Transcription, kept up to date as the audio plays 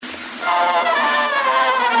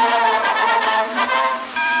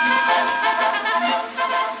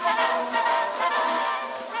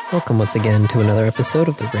Welcome once again to another episode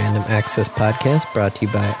of the Random Access Podcast, brought to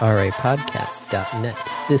you by rapodcast.net.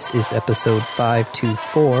 This is episode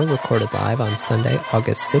 524, recorded live on Sunday,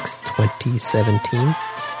 August 6th, 2017.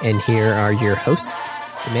 And here are your hosts,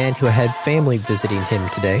 the man who had family visiting him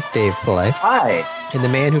today, Dave Pillay. Hi. And the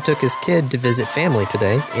man who took his kid to visit family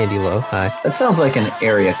today, Andy Lowe. Hi. That sounds like an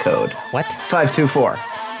area code. What? 524.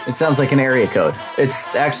 It sounds like an area code.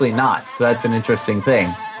 It's actually not, so that's an interesting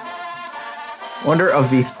thing. Wonder of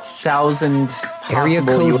the 1,000 area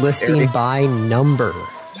code US listing area by number.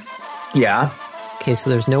 Yeah. Okay, so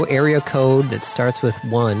there's no area code that starts with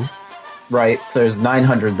 1. Right. So there's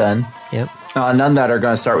 900 then. Yep. None that are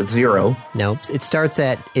going to start with 0. Nope. It starts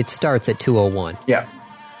at 201. Yeah.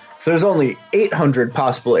 So there's only 800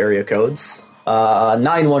 possible area codes.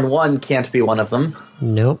 911 can't be one of them.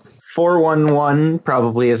 Nope. 411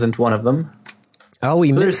 probably isn't one of them. Oh,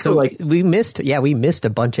 we There's missed. still, like- we missed a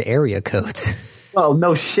bunch of area codes. Well,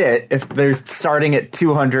 no shit. If they're starting at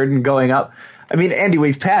 200 and going up. I mean, Andy,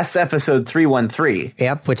 we've passed episode 313.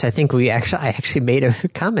 Yep, which I think I actually made a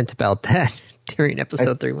comment about that during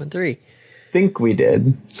episode 313. Think we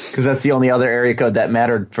did, because that's the only other area code that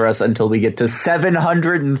mattered for us until we get to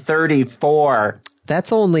 734.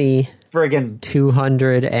 That's only Friggin'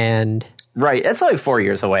 200 and... right. That's only 4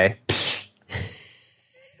 years away.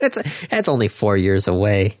 That's only 4 years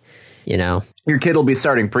away, you know. Your kid will be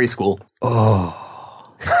starting preschool. Oh.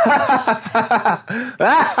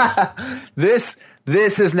 This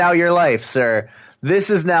is now your life, sir. This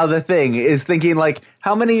is now the thing, is thinking like,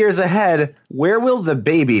 how many years ahead, where will the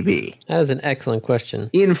baby be? That is an excellent question.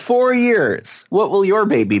 In 4 years, what will your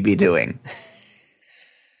baby be doing?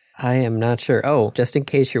 I am not sure. Oh, just in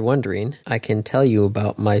case you're wondering, I can tell you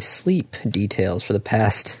about my sleep details for the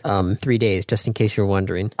past 3 days, just in case you're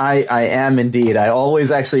wondering. I am indeed. I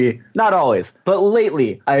always actually, not always, but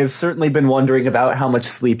lately, I have certainly been wondering about how much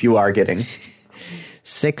sleep you are getting.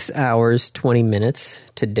 6 hours, 20 minutes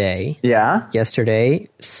today. Yeah? Yesterday,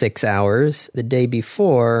 6 hours. The day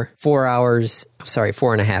before,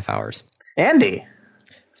 4.5 hours. Andy.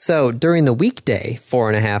 So during the weekday,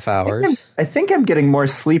 4.5 hours. I think I'm getting more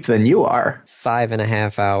sleep than you are.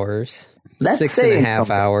 5.5 hours. That's 6.5 saying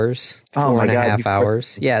something. hours. Oh my God, 4.5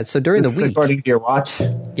 hours. Yeah, so during the This is week. according to your watch?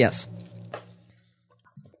 Yes.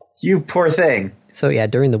 You poor thing. So yeah,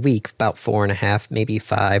 during the week, about 4.5, maybe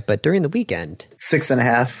 5, but during the weekend.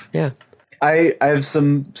 6.5. Yeah. I have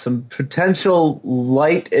some potential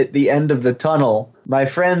light at the end of the tunnel. My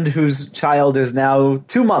friend whose child is now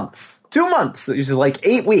 2 months. 2 months, which is like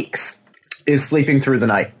 8 weeks, is sleeping through the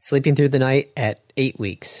night. Sleeping through the night at 8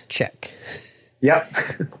 weeks. Check. Yep.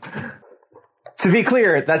 To be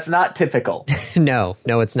clear, that's not typical. No,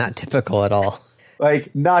 it's not typical at all.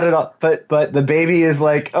 Like, not at all. But the baby is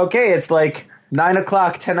like, okay, it's like 9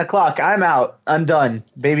 o'clock, 10 o'clock, I'm out, I'm done.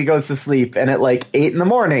 Baby goes to sleep, and at like 8 in the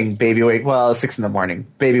morning, 6 in the morning,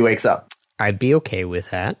 baby wakes up. I'd be okay with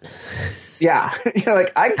that. Yeah, you're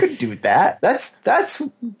like, I could do that. That's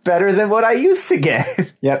better than what I used to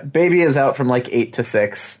get. Yep, baby is out from like 8 to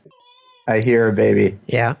 6. I hear a baby.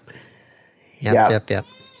 Yeah. Yep.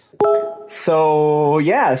 So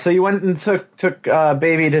you went and took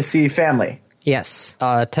baby to see family. Yes.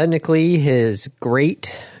 Technically, his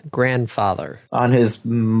great-grandfather. On his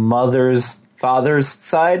mother's father's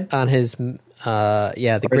side? On his,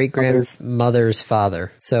 the great-grandmother's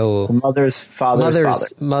father. So... Mother's father's father.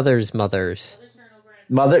 Mother's.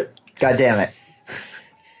 Mother? God damn it.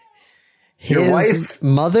 Your wife's...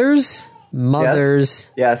 Mother's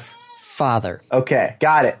Yes. father. Okay,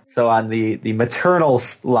 got it. So on the maternal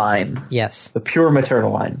line. Yes. The pure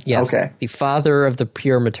maternal line. Yes. Okay. The father of the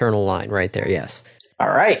pure maternal line right there, yes. All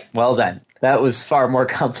right. Well then, that was far more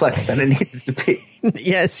complex than it needed to be.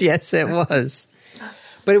 Yes, it was.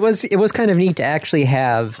 But it was kind of neat to actually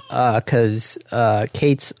have, because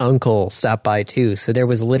Kate's uncle stopped by too, so there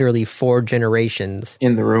was literally 4 generations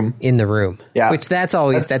In the room. Yeah. Which that's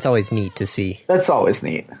always neat to see. That's always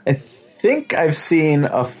neat. I think I've seen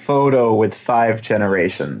a photo with 5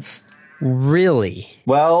 generations. Really?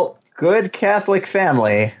 Well, good Catholic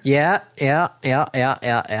family. Yeah.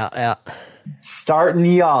 Starting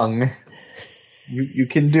young. You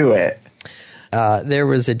can do it. There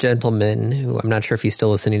was a gentleman who, I'm not sure if he's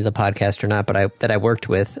still listening to the podcast or not, but that I worked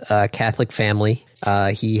with, Catholic family.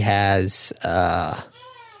 He has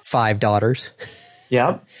 5 daughters.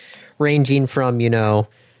 Yep. Ranging from,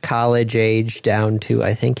 college age down to,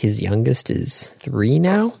 I think his youngest is 3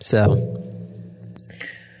 now. So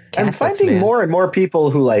I'm finding more and more people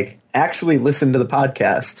who actually listen to the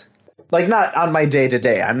podcast. Like, not on my day to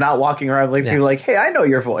day. I'm not walking around people like, hey, I know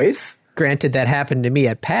your voice. Granted, that happened to me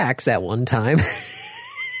at PAX that one time.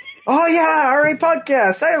 Oh yeah, RA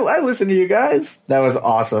podcast. I listen to you guys. That was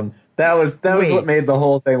awesome. That was what made the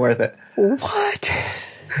whole thing worth it. What?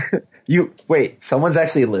 Wait, someone's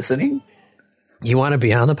actually listening? You want to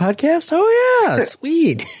be on the podcast? Oh yeah,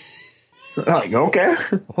 sweet. Like, okay.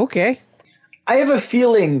 Okay. I have a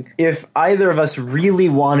feeling if either of us really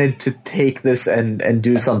wanted to take this and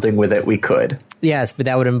do something with it, we could. Yes, but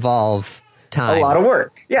that would involve time. A lot of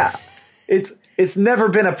work. Yeah. It's never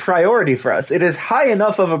been a priority for us. It is high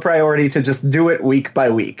enough of a priority to just do it week by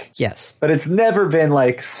week. Yes. But it's never been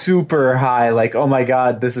like super high, like, oh my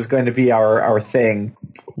God, this is going to be our thing.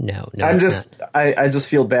 No, I just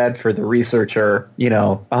feel bad for the researcher,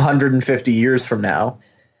 150 years from now,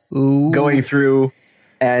 going through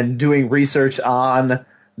and doing research on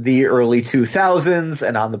the early 2000s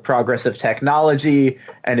and on the progress of technology,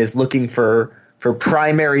 and is looking for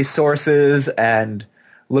primary sources and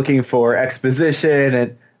looking for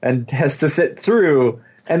exposition, and has to sit through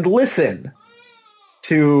and listen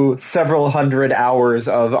to several hundred hours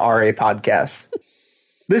of RA podcasts.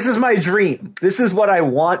 This is my dream. This is what I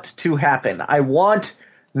want to happen. I want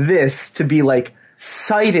this to be like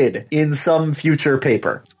cited in some future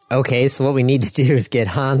paper. Okay, so what we need to do is get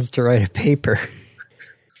Hans to write a paper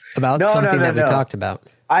about something that we talked about.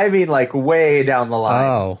 I mean like way down the line.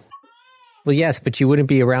 Oh. Well, yes, but you wouldn't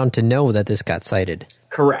be around to know that this got cited.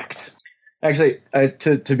 Correct. Actually,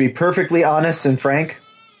 to be perfectly honest and frank,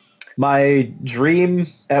 my dream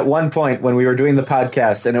at one point when we were doing the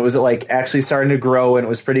podcast, and it was like actually starting to grow and it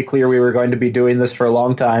was pretty clear we were going to be doing this for a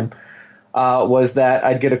long time, was that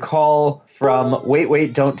I'd get a call from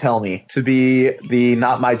Wait, Don't Tell Me to be the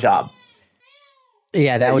Not My Job.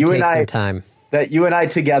 Yeah, that would take some time. That you and I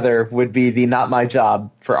together would be the Not My Job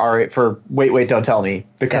for Wait, Don't Tell Me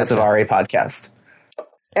because of RA Podcast.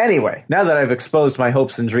 Anyway, now that I've exposed my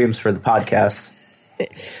hopes and dreams for the podcast,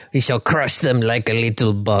 we shall crush them like a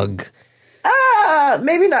little bug.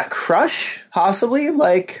 Maybe not crush, possibly,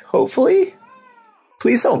 like, hopefully.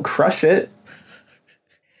 Please don't crush it.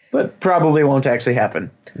 But probably won't actually happen.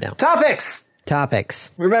 No. Topics!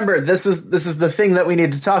 Remember, this is the thing that we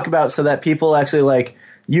need to talk about so that people actually, like,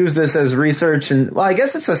 use this as research. And, well, I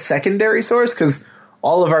guess it's a secondary source because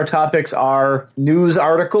all of our topics are news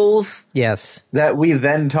articles. Yes. That we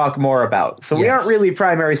then talk more about. So we aren't really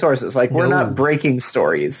primary sources. Like, we're not breaking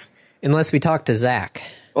stories. Unless we talk to Zach.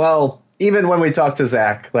 Well, even when we talk to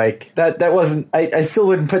Zach, like, that wasn't... I still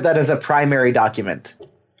wouldn't put that as a primary document.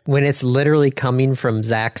 When it's literally coming from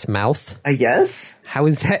Zach's mouth? I guess. How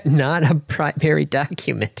is that not a primary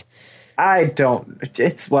document?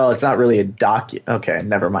 It's not really a document. Okay,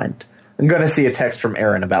 never mind. I'm going to see a text from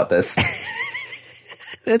Aaron about this.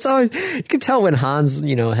 It's always, you can tell when Hans,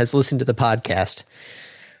 has listened to the podcast.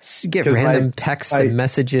 You get random texts and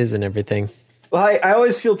messages and everything. Well, I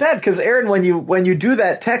always feel bad because Aaron, when you do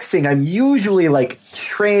that texting, I'm usually like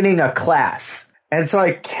training a class. And so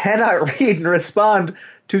I cannot read and respond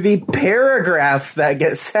to the paragraphs that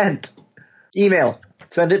get sent. Email.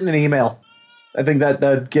 Send it in an email. I think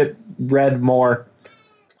that'd get read more.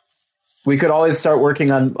 We could always start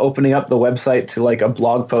working on opening up the website to like a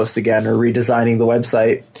blog post again, or redesigning the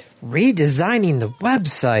website. Redesigning the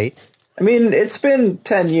website? I mean, it's been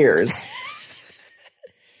 10 years.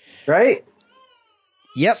 Right?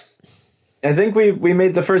 Yep. I think we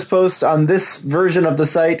made the first post on this version of the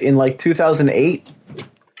site in like 2008.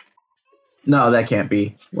 No, that can't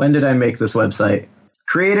be. When did I make this website?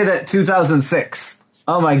 Created at 2006.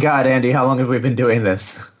 Oh my God, Andy, how long have we been doing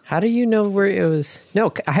this? How do you know where it was?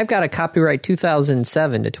 No, I've got a copyright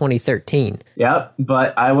 2007 to 2013. Yep,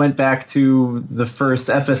 but I went back to the first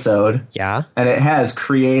episode. Yeah? And it has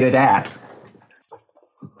created at.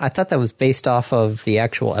 I thought that was based off of the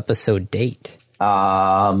actual episode date.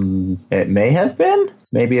 It may have been.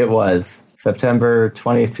 Maybe it was. September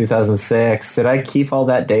 20th, 2006. Did I keep all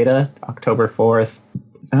that data? October 4th?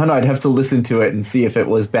 I don't know. I'd have to listen to it and see if it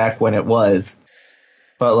was back when it was.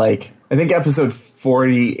 But, like, I think episode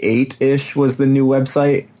 48-ish was the new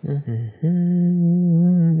website.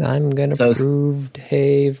 Mm-hmm. I'm going to prove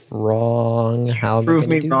Dave wrong. How prove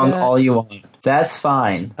me wrong all you want. That's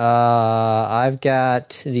fine. I've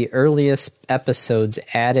got the earliest episodes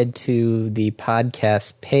added to the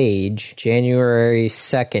podcast page, January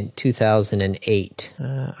 2nd, 2008.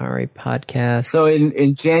 RA Podcast. So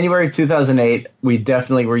in January 2008, we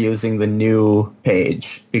definitely were using the new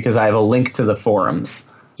page because I have a link to the forums.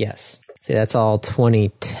 Yes. See, that's all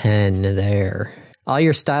 2010 there. All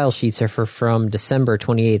your style sheets are from December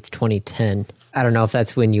 28th, 2010. I don't know if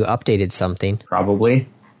that's when you updated something. Probably.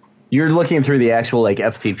 You're looking through the actual, like,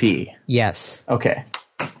 FTP. Yes. Okay.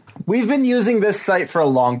 We've been using this site for a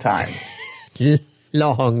long time.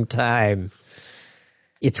 Long time.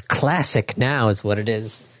 It's classic now is what it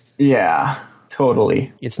is. Yeah,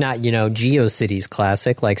 totally. It's not, GeoCities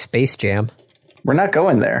classic like Space Jam. We're not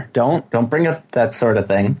going there. Don't bring up that sort of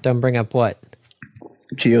thing. Don't bring up what?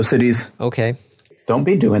 GeoCities. Okay. Don't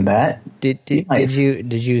be doing that. Did Nice.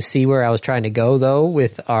 did you see where I was trying to go though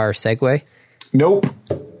with our segue? Nope.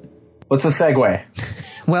 What's a segue?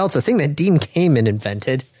 Well, it's a thing that Dean Kamen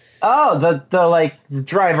invented. Oh, the like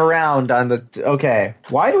drive around on the. Okay,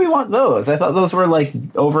 why do we want those? I thought those were like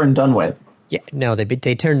over and done with. Yeah, no,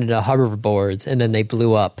 they turned into hoverboards and then they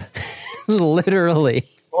blew up. Literally.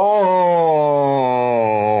 Oh,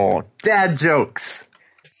 dad jokes.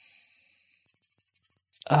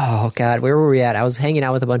 Oh, God, where were we at? I was hanging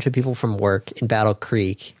out with a bunch of people from work in Battle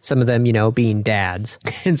Creek, some of them, being dads.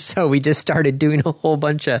 And so we just started doing a whole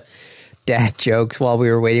bunch of dad jokes while we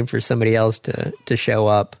were waiting for somebody else to show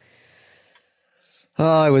up.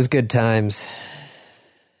 Oh, it was good times.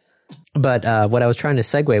 But what I was trying to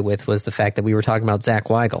segue with was the fact that we were talking about Zach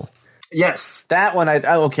Weigel. Yes, that one.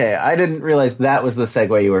 Okay. I didn't realize that was the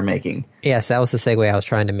segue you were making. Yes, that was the segue I was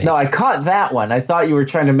trying to make. No, I caught that one. I thought you were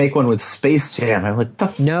trying to make one with Space Jam. I'm like, the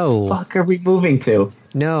fuck are we moving to?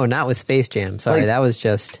 No, not with Space Jam. Sorry, that was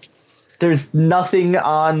just... There's nothing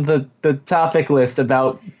on the topic list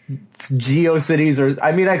about GeoCities or...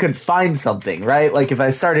 I mean, I could find something, right? Like, if I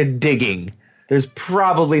started digging, there's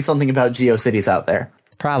probably something about GeoCities out there.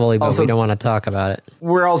 Probably, but Also, we don't want to talk about it.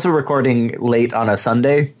 We're also recording late on a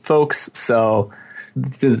Sunday, folks, so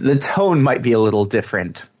the tone might be a little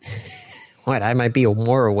different. What, I might be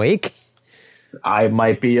more awake? I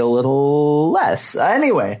might be a little less.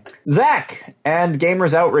 Anyway, Zach and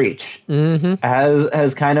Gamers Outreach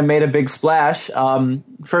has kind of made a big splash.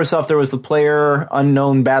 First off, there was the Player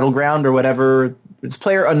Unknown Battleground or whatever. It's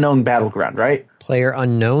Player Unknown Battleground, right? Player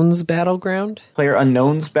Unknown's Battleground? Player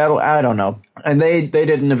Unknown's Battle? I don't know. And they did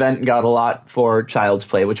an event and got a lot for Child's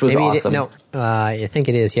Play, which was awesome. I think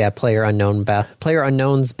it is, yeah, Player Unknown's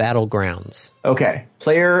Battlegrounds. Okay,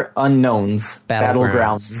 Player Unknown's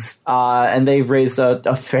Battlegrounds. And they raised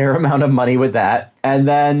a fair amount of money with that. And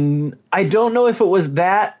then I don't know if it was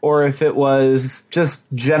that or if it was just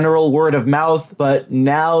general word of mouth, but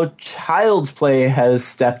now Child's Play has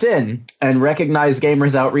stepped in and recognized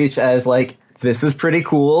Gamers Outreach as like, this is pretty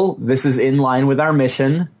cool, this is in line with our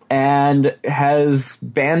mission, and has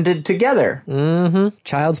banded together.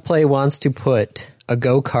 Child's Play wants to put a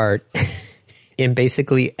go-kart in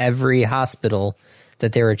basically every hospital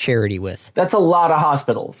that they're a charity with. That's a lot of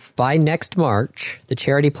hospitals. By next March, the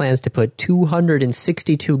charity plans to put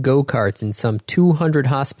 262 go-karts in some 200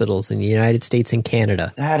 hospitals in the United States and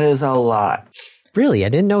Canada. That is a lot. Really? I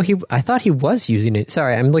didn't know I thought he was using it.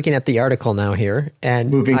 Sorry, I'm looking at the article now here, and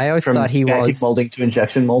Moving I always from thought he vacuum was molding to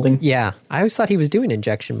injection molding. Yeah, I always thought he was doing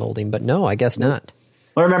injection molding, but no, I guess not.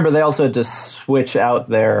 Well, remember, they also had to switch out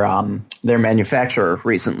their manufacturer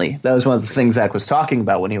recently. That was one of the things Zach was talking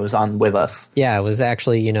about when he was on with us. Yeah, it was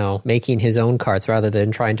actually, making his own carts rather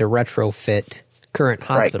than trying to retrofit current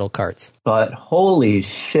hospital carts. But holy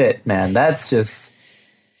shit, man, that's just...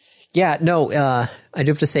 Yeah, no, I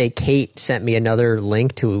do have to say, Kate sent me another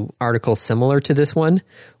link to an article similar to this one,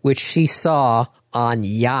 which she saw on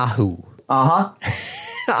Yahoo. Uh-huh.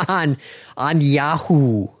 on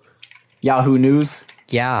Yahoo. Yahoo News?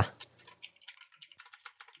 Yeah.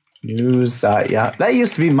 News, yeah. That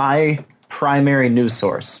used to be my primary news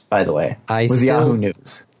source, by the way. Yahoo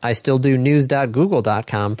News. I still do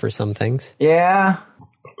news.google.com for some things. Yeah.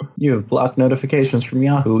 You have blocked notifications from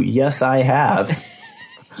Yahoo. Yes, I have.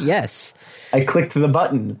 Yes. I clicked the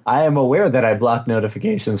button. I am aware that I blocked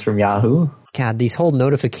notifications from Yahoo. God, these whole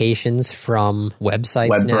notifications from websites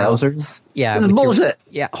Web now. browsers? Yeah. This is bullshit.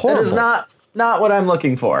 Yeah, horrible. That is not what I'm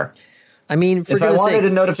looking for. I mean, if I wanted a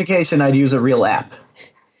notification, I'd use a real app.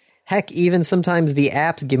 Heck, even sometimes the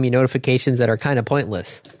apps give me notifications that are kind of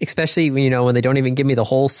pointless. Especially, when they don't even give me the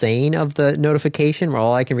whole saying of the notification, where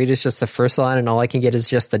all I can read is just the first line and all I can get is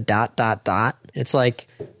just the ... It's like...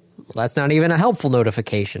 Well, that's not even a helpful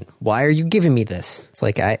notification. Why are you giving me this? It's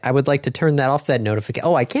like, I would like to turn that off, that notification.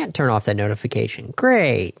 Oh, I can't turn off that notification.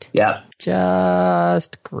 Great. Yeah.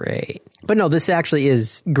 Just great. But no, this actually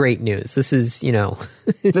is great news. This is,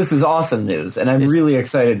 This is awesome news, and I'm really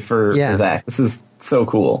excited for Zach. This is so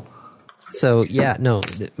cool. So, yeah, no,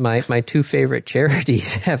 my two favorite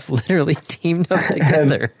charities have literally teamed up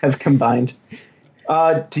together. have combined.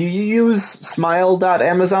 Do you use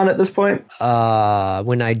smile.amazon at this point?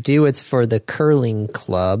 When I do, it's for the curling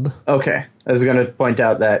club. Okay. I was going to point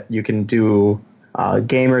out that you can do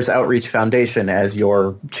Gamers Outreach Foundation as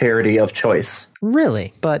your charity of choice.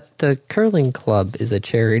 Really? But the curling club is a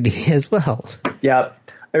charity as well. Yeah.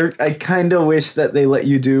 I kind of wish that they let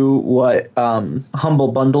you do what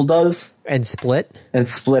Humble Bundle does. And split? And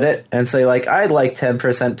split it and say, like, I'd like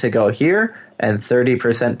 10% to go here and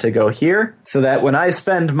 30% to go here, so that when I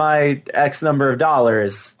spend my X number of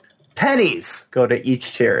dollars, pennies go to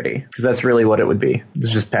each charity. Because that's really what it would be.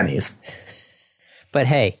 It's just pennies. But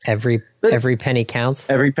hey, every penny counts.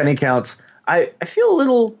 Every penny counts. I feel a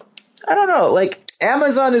little, I don't know, like,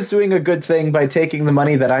 Amazon is doing a good thing by taking the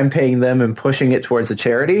money that I'm paying them and pushing it towards a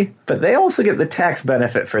charity, but they also get the tax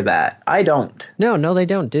benefit for that. I don't. No, they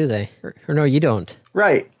don't, do they? Or no, you don't.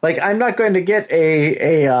 Right. Like, I'm not going to get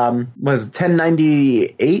a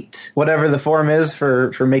 1098, whatever the form is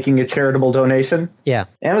for making a charitable donation. Yeah.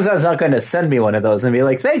 Amazon's not going to send me one of those and be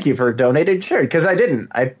like, thank you for donating to charity, because I didn't.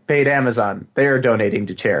 I paid Amazon. They are donating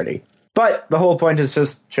to charity. But the whole point is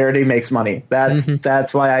just charity makes money.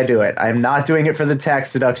 That's why I do it. I'm not doing it for the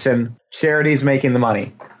tax deduction. Charity's making the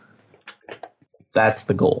money. That's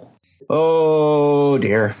the goal. Oh,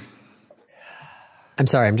 dear. I'm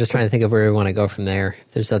sorry. I'm just trying to think of where we want to go from there.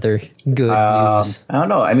 If there's other good news. I don't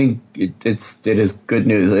know. I mean, it is good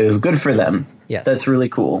news. It is good for them. Yes. That's really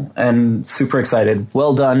cool. And super excited.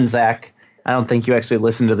 Well done, Zach. I don't think you actually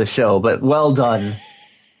listened to the show, but well done.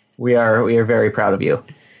 We are very proud of you.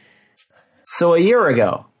 So a year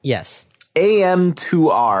ago, yes,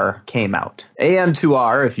 AM2R came out.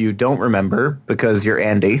 AM2R, if you don't remember, because you're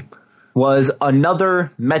Andy, was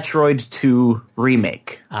another Metroid 2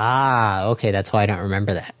 remake. Ah, okay, that's why I don't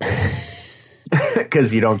remember that.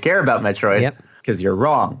 Because you don't care about Metroid. Yep. Because you're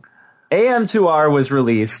wrong. AM2R was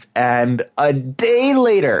released, and a day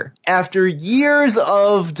later, after years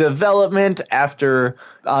of development, after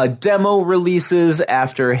demo releases,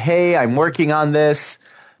 after, hey, I'm working on this,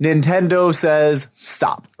 Nintendo says,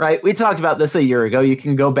 stop, right? We talked about this a year ago. You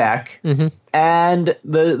can go back. Mm-hmm. And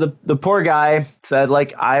the poor guy said,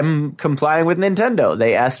 like, I'm complying with Nintendo.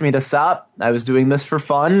 They asked me to stop. I was doing this for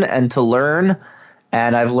fun and to learn,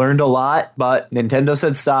 and I've learned a lot, but Nintendo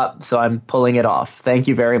said stop, so I'm pulling it off. Thank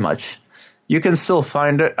you very much. You can still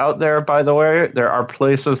find it out there, by the way. There are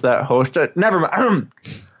places that host it. Never mind.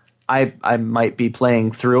 I might be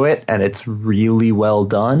playing through it, and it's really well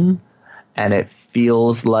done. And it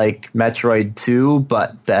feels like Metroid 2,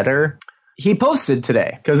 but better. He posted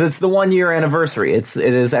today, because it's the 1 year anniversary. It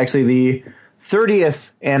is actually the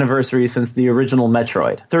 30th anniversary since the original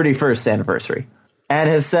Metroid, 31st anniversary. And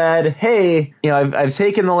has said, hey, you know, I've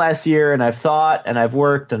taken the last year and I've thought and I've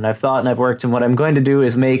worked and I've thought and I've worked, and what I'm going to do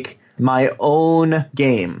is make my own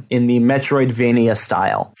game in the Metroidvania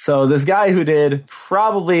style. So this guy who did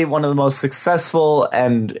probably one of the most successful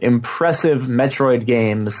and impressive Metroid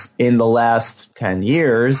games in the last 10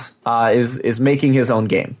 years is making his own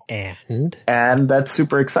game. And that's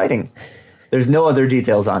super exciting. There's no other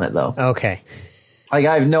details on it, though. Okay. Like,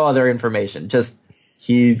 I have no other information. Just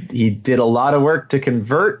he did a lot of work to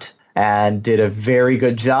convert and did a very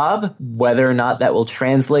good job. Whether or not that will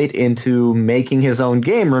translate into making his own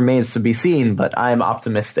game remains to be seen, but I'm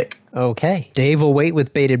optimistic. Okay. Dave will wait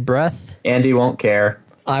with bated breath. Andy won't care.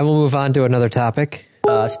 I will move on to another topic.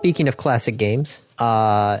 Speaking of classic games,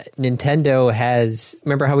 Nintendo has...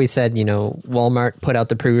 Remember how we said, you know, Walmart put out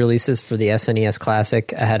the pre-releases for the SNES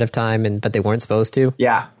Classic ahead of time, but they weren't supposed to?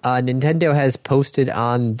 Yeah. Nintendo has posted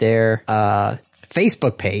on their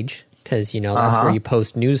Facebook page... because, you know, that's where you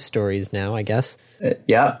post news stories now, I guess.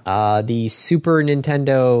 Yeah. The Super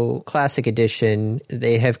Nintendo Classic Edition,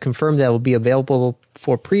 they have confirmed that will be available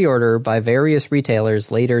for pre-order by various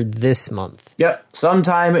retailers later this month. Yep,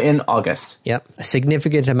 sometime in August. Yep. A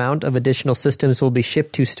significant amount of additional systems will be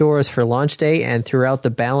shipped to stores for launch day and throughout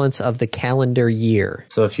the balance of the calendar year.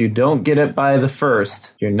 So if you don't get it by the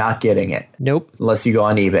 1st, you're not getting it. Nope. Unless you go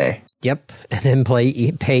on eBay. Yep, and then pay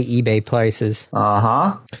eBay prices.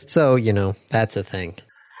 Uh-huh. So, you know, that's a thing.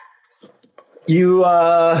 You,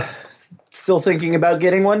 still thinking about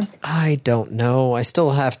getting one? I don't know. I still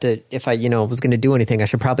have to, if I, you know, was going to do anything, I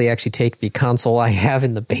should probably actually take the console I have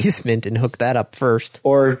in the basement and hook that up first.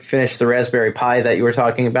 Or finish the Raspberry Pi that you were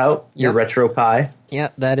talking about, your Retro Pi. Yeah,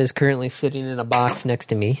 that is currently sitting in a box next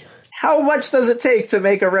to me. How much does it take to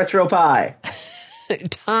make a Retro Pi?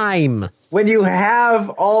 Time. When you have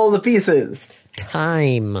all the pieces.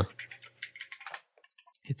 Time.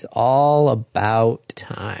 It's all about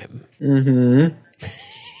time.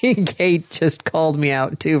 Mm-hmm. Kate just called me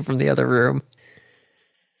out, too, from the other room.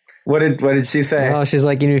 What did she say? Oh, she's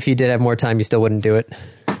like, even if you did have more time, you still wouldn't do it.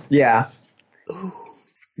 Yeah. Ooh.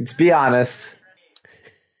 Let's be honest.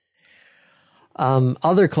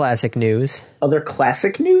 Other classic news. Other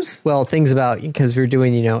classic news? Well, things about, because we're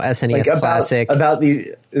doing, SNES Classic.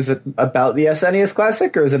 Is it about the SNES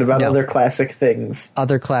Classic, or is it about other classic things?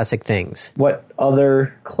 Other classic things. What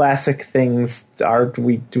other classic things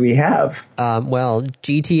do we have? Well,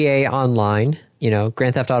 GTA Online,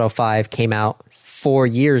 Grand Theft Auto 5 came out 4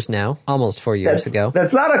 years now, almost 4 years ago.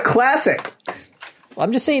 That's not a classic. Well,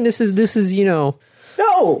 I'm just saying this is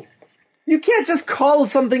No, you can't just call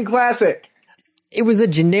something classic. It was a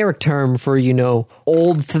generic term for,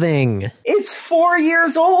 old thing. It's 4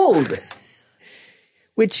 years old.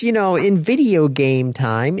 Which, in video game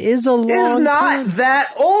time is a long time. It's not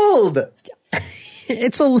that old.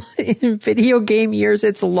 In video game years,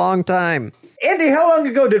 it's a long time. Andy, how long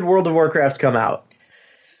ago did World of Warcraft come out?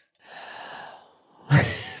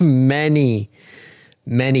 Many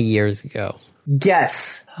years ago.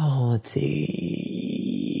 Guess. Oh, let's see.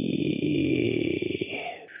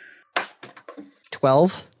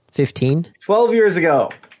 12? 15? 12 years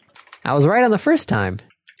ago. I was right on the first time.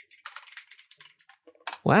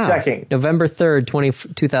 Wow. Checking. November 3rd,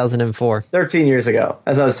 2004. 13 years ago.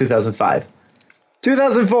 I thought it was 2005.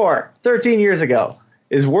 2004. 13 years ago.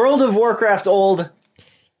 Is World of Warcraft old?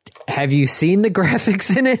 Have you seen the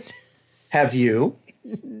graphics in it? Have you?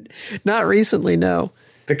 Not recently, no.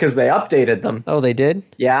 Because they updated them. Oh, they did?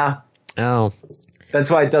 Yeah. Oh.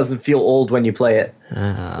 That's why it doesn't feel old when you play it.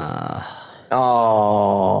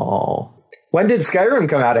 Oh. When did Skyrim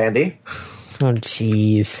come out, Andy? Oh,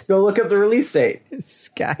 jeez. Go look up the release date.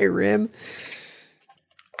 Skyrim.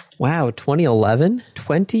 Wow, 2011?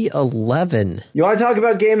 2011. You want to talk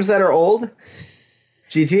about games that are old?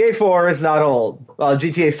 GTA 4 is not old. Well,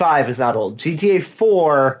 GTA 5 is not old. GTA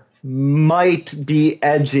 4 might be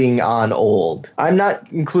edging on old. I'm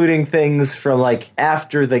not including things from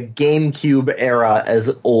after the GameCube era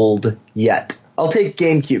as old yet. I'll take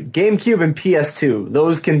GameCube. GameCube and PS2.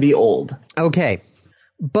 Those can be old. Okay.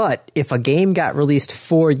 But if a game got released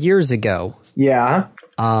 4 years ago... Yeah.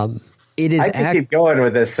 It is... I can keep going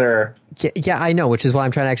with this, sir. Yeah, I know, which is why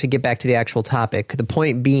I'm trying to actually get back to the actual topic. The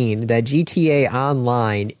point being that GTA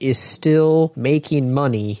Online is still making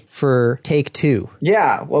money for Take-Two.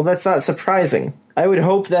 Yeah, well, that's not surprising. I would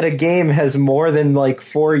hope that a game has more than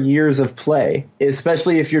 4 years of play,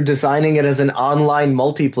 especially if you're designing it as an online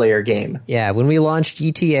multiplayer game. Yeah, when we launched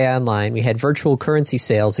GTA Online, we had virtual currency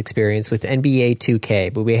sales experience with NBA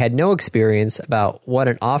 2K, but we had no experience about what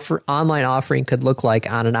an online offering could look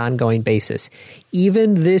like on an ongoing basis.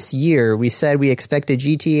 Even this year, we said we expected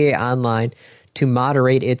GTA Online to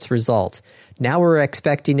moderate its results. Now we're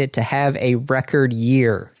expecting it to have a record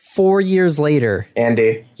year. 4 years later.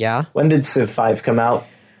 Andy. Yeah? When did Civ 5 come out?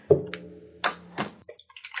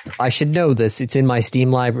 I should know this. It's in my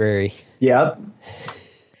Steam library. Yep.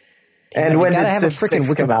 And when did Civ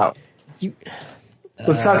 6 come out?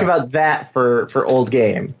 Let's talk about that for old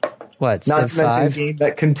game. What, Not Civ to mention 5? a game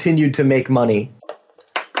that continued to make money.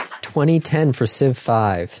 2010 for Civ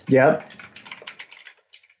 5. Yep.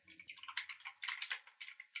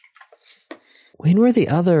 When were the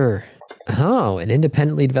other... Oh, an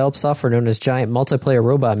independently developed software known as Giant Multiplayer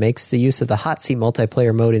Robot makes the use of the Hot Seat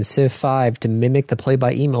multiplayer mode in Civ 5 to mimic the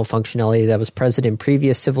play-by-email functionality that was present in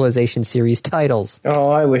previous Civilization series titles. Oh,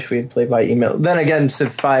 I wish we'd play by email. Then again,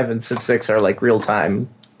 Civ 5 and Civ 6 are real-time.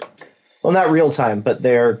 Well, not real-time, but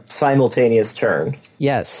they're simultaneous turn.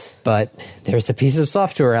 Yes, but there's a piece of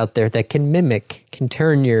software out there that can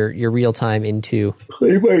turn your real-time into...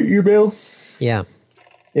 Play by email? Yeah.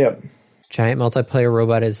 Yep. Giant Multiplayer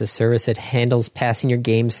Robot is a service that handles passing your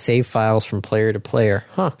game's save files from player to player.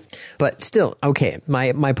 Huh. But still, okay,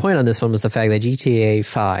 my point on this one was the fact that GTA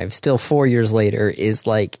 5, still 4 years later, is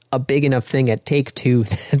a big enough thing at Take-Two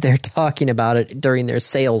that they're talking about it during their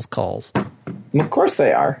sales calls. Of course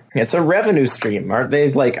they are. It's a revenue stream. Aren't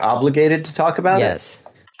they, obligated to talk about it? Yes.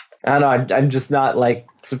 I don't know, I'm just not,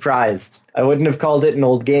 surprised. I wouldn't have called it an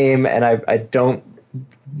old game, and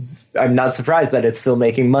I'm not surprised that it's still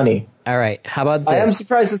making money. All right, how about this? I am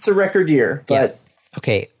surprised it's a record year, but... Yeah.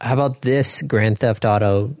 Okay, how about this Grand Theft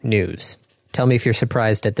Auto news? Tell me if you're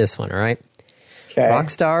surprised at this one, all right? Okay.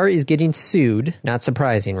 Rockstar is getting sued, not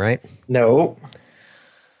surprising, right? No.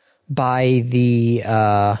 By the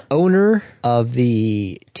owner of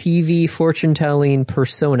the TV fortune-telling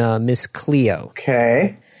persona, Miss Cleo.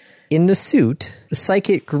 Okay. In the suit, the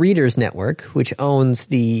Psychic Readers Network, which owns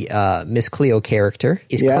the Miss Cleo character,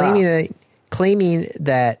 is claiming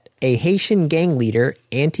that a Haitian gang leader,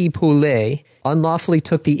 Auntie Poulet, unlawfully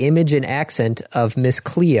took the image and accent of Miss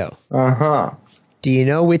Cleo. Uh-huh. Do you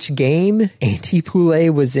know which game Auntie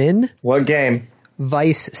Poulet was in? What game?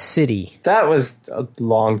 Vice City. That was a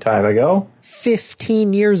long time ago.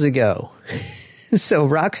 15 years ago. So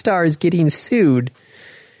Rockstar is getting sued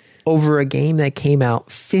over a game that came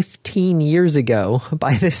out 15 years ago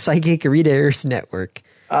by the Psychic Readers Network.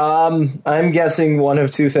 I'm guessing one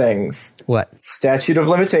of two things. What? Statute of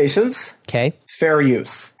limitations. Okay. Fair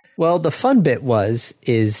use. Well, the fun bit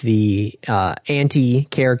is the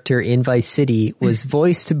anti-character in Vice City was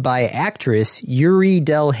voiced by actress Yuri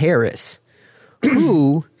Del Harris,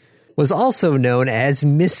 who was also known as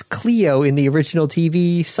Miss Cleo in the original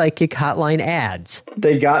TV Psychic Hotline ads.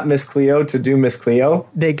 They got Miss Cleo to do Miss Cleo?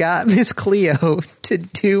 They got Miss Cleo to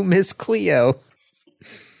do Miss Cleo.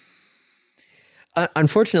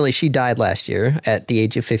 Unfortunately, she died last year at the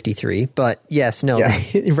age of 53. But yes, no, Yeah.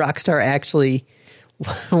 Rockstar actually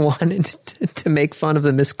wanted to make fun of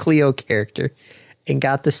the Miss Cleo character and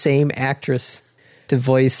got the same actress to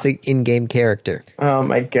voice the in-game character. Oh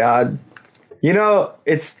my god. You know,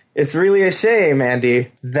 it's really a shame,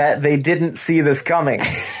 Andy, that they didn't see this coming.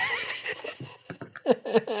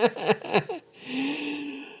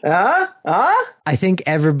 I think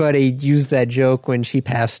everybody used that joke when she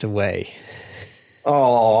passed away.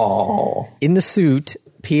 Oh. In the suit,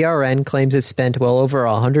 PRN claims it spent well over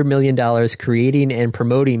 $100 million creating and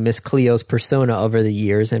promoting Miss Cleo's persona over the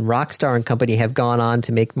years, and Rockstar and company have gone on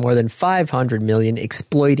to make more than $500 million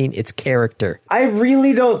exploiting its character. I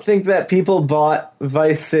really don't think that people bought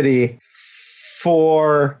Vice City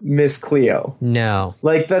for Miss Cleo. No.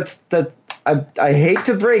 Like, I hate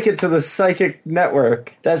to break it to the Psychic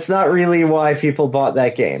Network. That's not really why people bought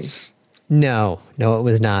that game. No, it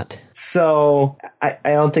was not. So, I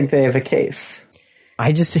don't think they have a case.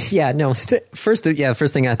 I just, first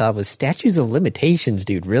thing I thought was statutes of limitations,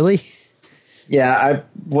 dude, really? Yeah,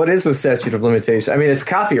 what is the statute of limitations? I mean, it's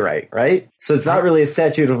copyright, right? So it's not really a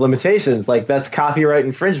statute of limitations. Like, that's copyright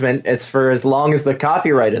infringement. It's for as long as the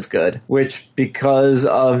copyright is good, which, because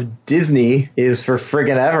of Disney, is for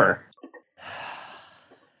friggin' ever.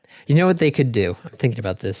 You know what they could do? I'm thinking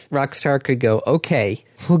about this. Rockstar could go, okay,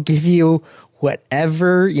 we'll give you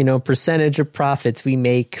whatever, percentage of profits we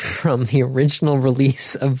make from the original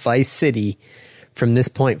release of Vice City from this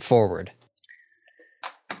point forward.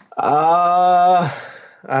 I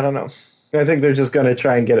don't know. I think they're just going to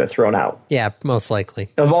try and get it thrown out. Yeah, most likely.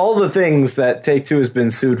 Of all the things that Take-Two has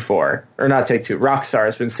been sued for, or not Take-Two, Rockstar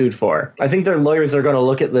has been sued for, I think their lawyers are going to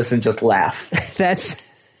look at this and just laugh.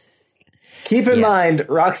 Keep in mind,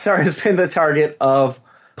 Rockstar has been the target of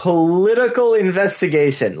political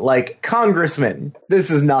investigation, like congressmen. This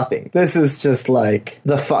is nothing. This is just like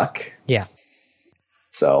the fuck. Yeah.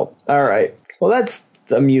 So, all right. Well, that's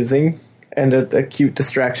amusing and a cute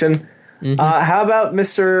distraction. Mm-hmm. How about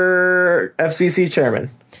Mr. FCC chairman?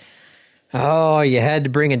 Oh, you had to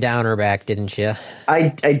bring a downer back, didn't you? I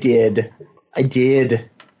did.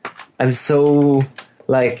 I'm so,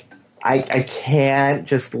 I can't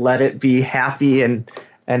just let it be happy and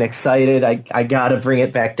excited. I gotta bring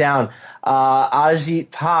it back down.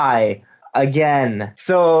 Ajit Pai again.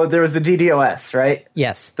 So there was the DDoS, right?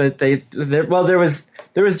 Yes.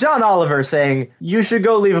 There was John Oliver saying you should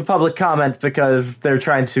go leave a public comment because they're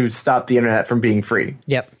trying to stop the internet from being free.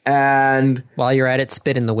 Yep. And while you're at it,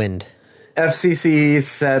 spit in the wind. FCC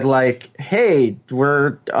said, hey,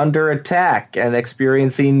 we're under attack and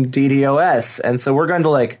experiencing DDoS, and so we're going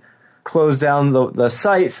to close down the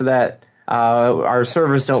site so that our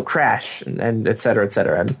servers don't crash, and et cetera, et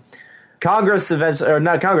cetera. And Congress eventually, or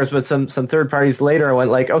not Congress, but some third parties later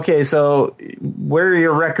went okay, so where are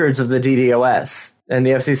your records of the DDoS? And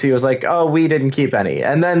the FCC was oh, we didn't keep any.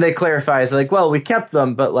 And then they clarified, well, we kept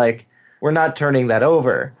them, but we're not turning that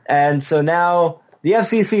over. And so now the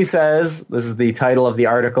FCC says, this is the title of the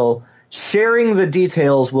article, sharing the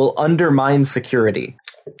details will undermine security.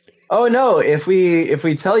 Oh no, if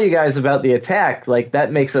we tell you guys about the attack,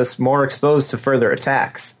 that makes us more exposed to further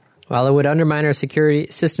attacks. While it would undermine our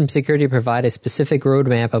system security, provide a specific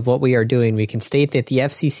roadmap of what we are doing, we can state that the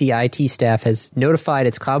FCC IT staff has notified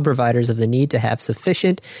its cloud providers of the need to have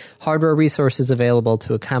sufficient hardware resources available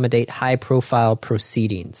to accommodate high-profile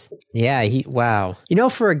proceedings. Yeah, wow.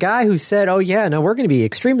 For a guy who said, oh yeah, no, we're going to be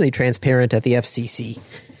extremely transparent at the FCC.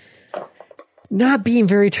 Not being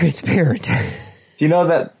very transparent. Do you know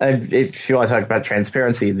that, if you want to talk about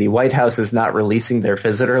transparency, the White House is not releasing their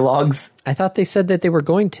visitor logs? I thought they said that they were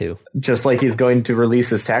going to. Just like he's going to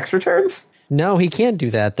release his tax returns? No, he can't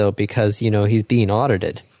do that, though, because, he's being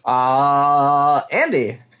audited.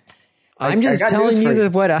 Andy. I'm just telling you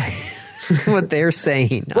what they're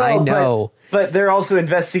saying. Well, I know. But they're also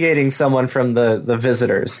investigating someone from the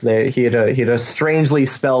visitors. He had a strangely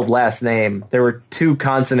spelled last name. There were two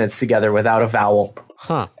consonants together without a vowel.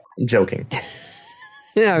 Huh. I'm joking.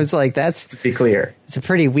 Yeah, I was that's... To be clear. It's a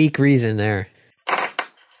pretty weak reason there.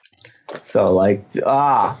 So like,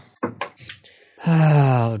 Oh,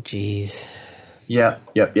 jeez. Yep.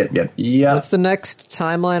 What's the next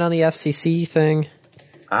timeline on the FCC thing?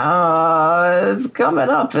 It's coming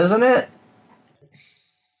up, isn't it?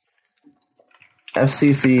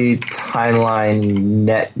 FCC timeline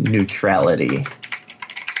net neutrality.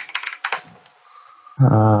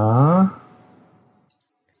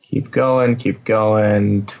 Keep going.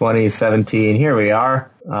 2017. Here we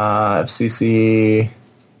are. FCC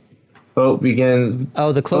vote begins.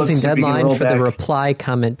 Oh, the closing deadline for the reply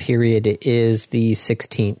comment period is the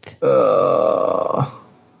 16th.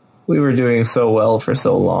 We were doing so well for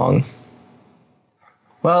so long.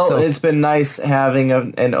 Well, it's been nice having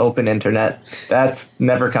an open internet. That's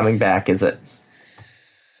never coming back, is it?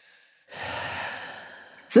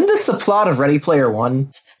 Isn't this the plot of Ready Player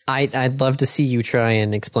One? I'd love to see you try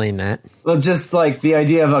and explain that. Well, just like the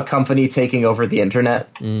idea of a company taking over the internet.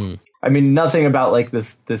 I mean, nothing about like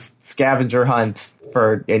this scavenger hunt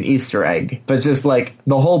for an Easter egg, but just like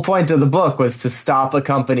the whole point of the book was to stop a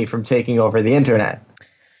company from taking over the internet.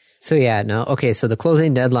 So yeah, no, okay, so the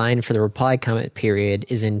closing deadline for the reply comment period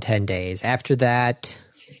is in 10 days. After that,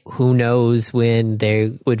 who knows when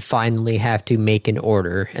they would finally have to make an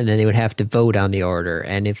order, and then they would have to vote on the order.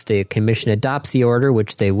 And if the commission adopts the order,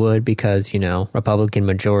 which they would because, Republican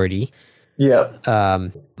majority,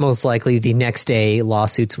 most likely the next day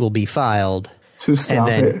lawsuits will be filed. To stop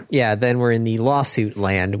it. Yeah, then we're in the lawsuit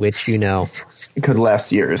land, which, It could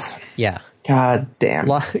last years. Yeah. God damn.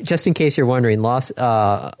 Just in case you're wondering, printed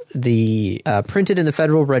in the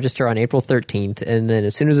Federal Register on April 13th, and then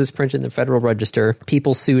as soon as it's printed in the Federal Register,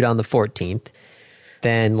 people sued on the 14th.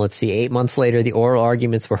 Then, 8 months later, the oral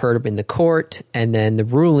arguments were heard in the court, and then the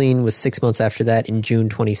ruling was 6 months after that in June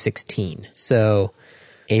 2016. So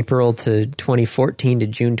April to 2014 to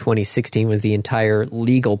June 2016 was the entire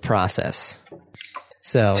legal process.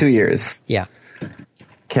 So 2 years. Yeah.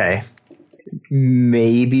 Okay.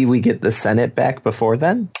 Maybe we get the Senate back before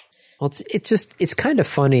then? Well, it's kind of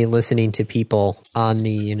funny listening to people on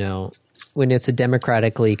the, when it's a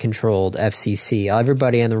democratically controlled FCC.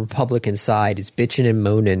 Everybody on the Republican side is bitching and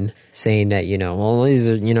moaning, saying that, well, these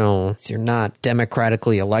are, these are not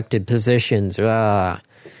democratically elected positions. Yeah.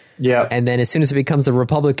 And then as soon as it becomes the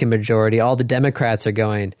Republican majority, all the Democrats are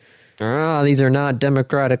going, these are not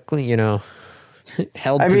democratically,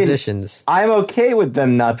 held positions. I'm okay with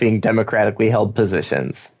them not being democratically held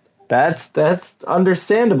positions. That's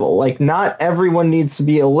understandable. Like, not everyone needs to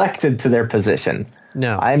be elected to their position.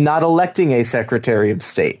 No. I'm not electing a Secretary of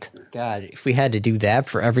State. God, if we had to do that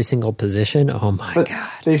for every single position, oh my God.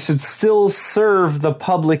 They should still serve the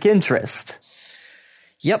public interest.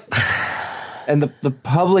 Yep. And the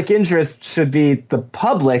public interest should be the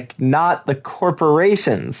public, not the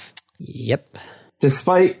corporations. Yep.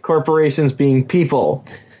 Despite corporations being people,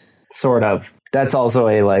 sort of. That's also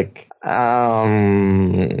a,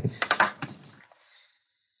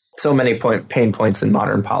 so many pain points in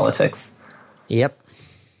modern politics. Yep.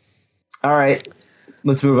 All right,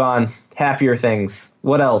 let's move on. Happier things.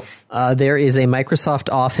 What else? There is a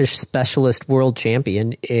Microsoft Office Specialist World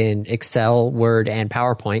Champion in Excel, Word, and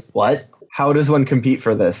PowerPoint. What? How does one compete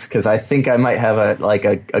for this? Because I think I might have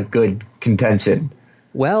a good contention.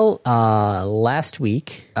 Well, last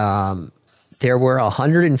week, there were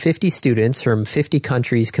 150 students from 50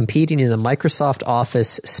 countries competing in the Microsoft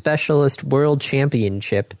Office Specialist World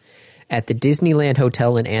Championship at the Disneyland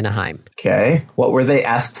Hotel in Anaheim. Okay. What were they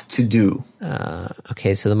asked to do?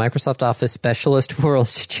 Okay, so the Microsoft Office Specialist World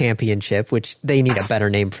Championship, which they need a better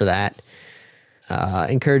name for that,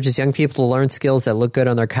 encourages young people to learn skills that look good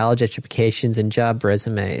on their college applications and job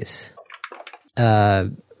resumes.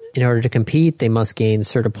 In order to compete, they must gain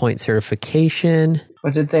CertaPoint certification.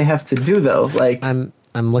 What did they have to do though? I'm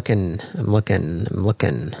looking.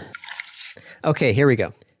 Okay, here we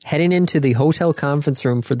go. Heading into the hotel conference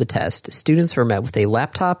room for the test, students were met with a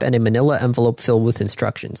laptop and a manila envelope filled with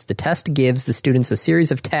instructions. The test gives the students a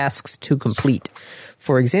series of tasks to complete.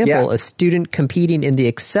 For example, a student competing in the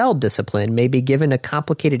Excel discipline may be given a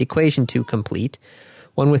complicated equation to complete.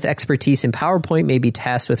 One with expertise in PowerPoint may be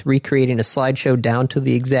tasked with recreating a slideshow down to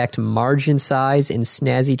the exact margin size in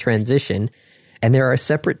snazzy transition. And there are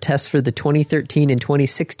separate tests for the 2013 and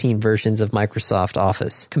 2016 versions of Microsoft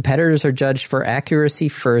Office. Competitors are judged for accuracy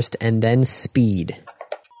first and then speed.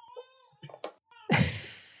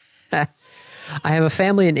 I have a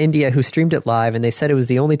family in India who streamed it live, and they said it was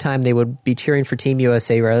the only time they would be cheering for Team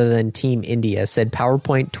USA rather than Team India, said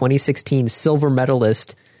PowerPoint 2016 silver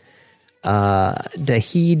medalist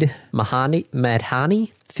Dahid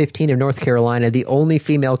Madhani, 15 of North Carolina, the only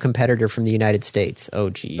female competitor from the United States. Oh,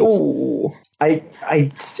 geez. Oh,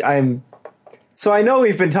 I'm So I know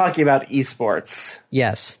we've been talking about esports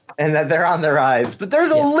Yes. and that they're on the rise, but there's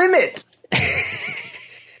a limit.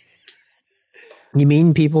 You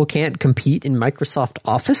mean people can't compete in Microsoft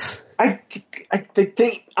Office? I think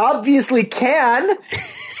they obviously can.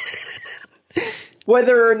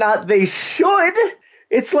 Whether or not they should,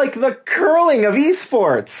 it's like the curling of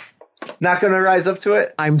esports. Not going to rise up to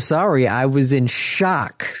it? I'm sorry, I was in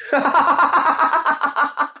shock.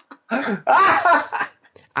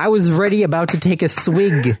 I was about to take a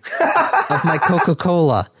swig of my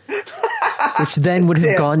Coca-Cola, which then would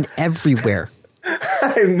have gone everywhere.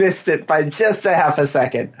 I missed it by just a half a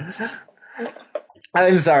second.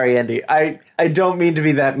 I'm sorry, Andy. I don't mean to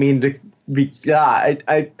be that mean to be.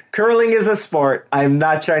 Curling is a sport. I'm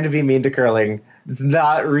not trying to be mean to curling. It's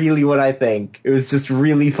not really what I think. It was just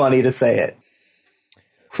really funny to say it.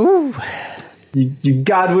 Whew. You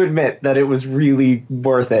got to admit that it was really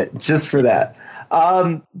worth it just for that.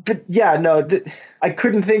 But yeah, no, I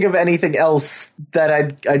couldn't think of anything else that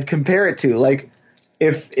I'd compare it to. Like,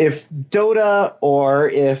 if Dota or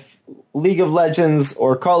if League of Legends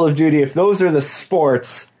or Call of Duty, if those are the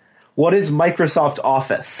sports, what is Microsoft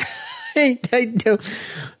Office? I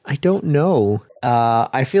don't know.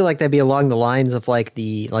 I feel like that'd be along the lines of like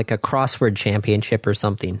a crossword championship or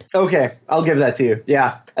something. Okay, I'll give that to you.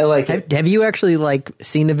 Yeah, I like it. Have you actually like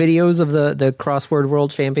seen the videos of the crossword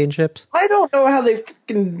world championships? I don't know how they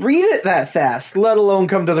can read it that fast, let alone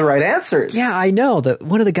come to the right answers. Yeah, I know.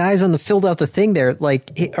 One of the guys filled out the thing there,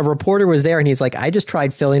 like a reporter was there and he's like, I just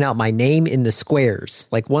tried filling out my name in the squares,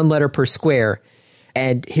 like one letter per square.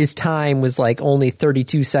 And his time was like only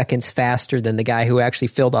 32 seconds faster than the guy who actually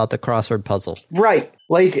filled out the crossword puzzle. Right.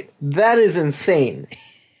 Like, that is insane.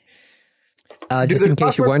 Just in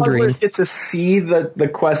case you're wondering. Puzzlers get to see the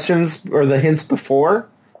questions or the hints before?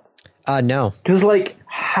 No. Because, like,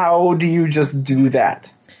 how do you just do that?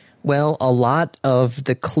 Well, a lot of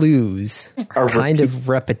the clues are kind of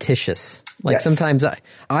repetitious. Like sometimes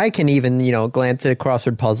I can even, glance at a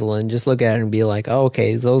crossword puzzle and just look at it and be like, oh,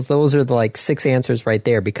 okay, those are the like 6 answers right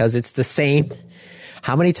there because it's the same.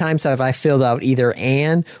 How many times have I filled out either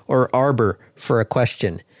Ann or Arbor for a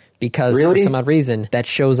question? Because for some odd reason that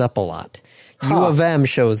shows up a lot. U of M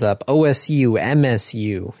shows up, OSU,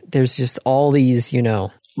 MSU. There's just all these,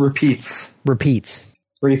 Repeats.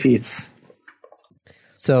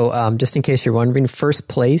 So, just in case you're wondering, first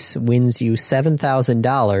place wins you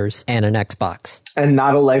 $7,000 and an Xbox. And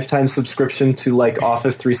not a lifetime subscription to, like,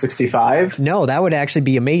 Office 365? No, that would actually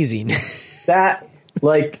be amazing. That,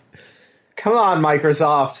 like, come on,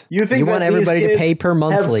 Microsoft. You think want everybody to pay per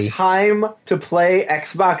monthly? Have time to play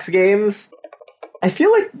Xbox games? I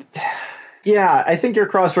feel like... Yeah, I think your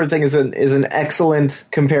crossword thing is an excellent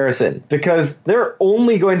comparison because they're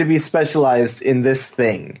only going to be specialized in this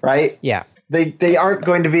thing, right? Yeah. They aren't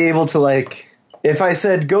going to be able to, like, if I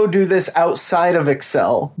said, go do this outside of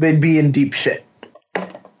Excel, they'd be in deep shit.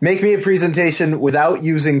 Make me a presentation without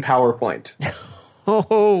using PowerPoint.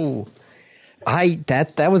 Oh,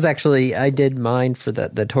 that was actually, I did mine for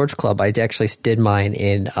the Torch Club. I actually did mine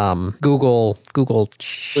in Google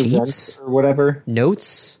Sheets or whatever.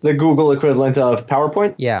 Notes. The Google equivalent of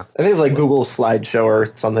PowerPoint? Yeah. I think it's like Google Slideshow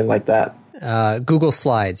or something like that. Google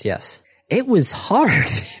Slides, yes. It was hard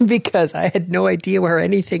because I had no idea where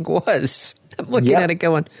anything was. I'm looking at it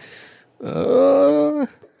going, That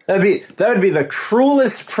would be the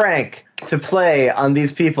cruelest prank to play on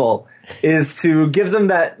these people is to give them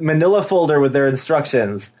that manila folder with their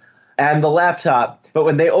instructions and the laptop. But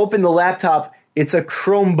when they open the laptop, it's a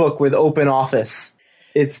Chromebook with Open Office.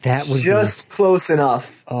 It's just close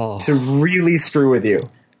enough to really screw with you.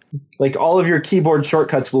 Like all of your keyboard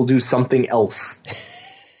shortcuts will do something else.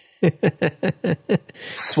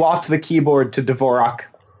 Swap the keyboard to Dvorak.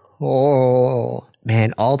 Oh,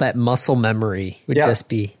 man, all that muscle memory would just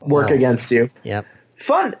be... Work against you. Yep.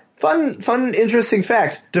 Fun, interesting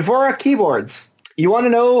fact. Dvorak keyboards. You want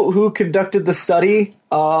to know who conducted the study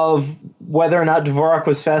of whether or not Dvorak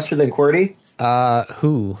was faster than QWERTY?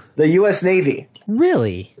 Who? The U.S. Navy.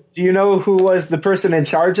 Really? Do you know who was the person in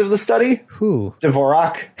charge of the study? Who?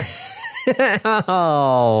 Dvorak.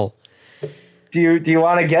 Oh... Do you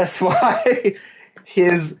want to guess why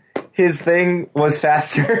his thing was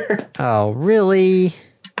faster? Oh, really?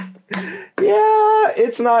 Yeah,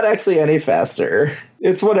 it's not actually any faster.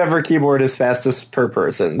 It's whatever keyboard is fastest per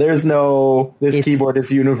person. There's no keyboard is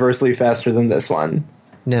universally faster than this one.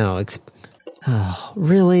 No. Oh,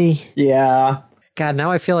 really? Yeah. God,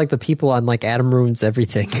 now I feel like the people on like Adam Ruins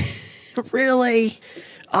Everything. Really?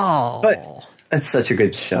 Oh. But it's such a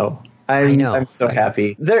good show. I know. I'm so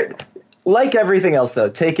happy. like everything else, though,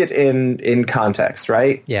 take it in context,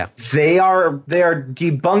 right? Yeah. They are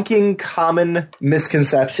debunking common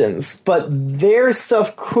misconceptions, but their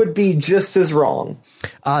stuff could be just as wrong.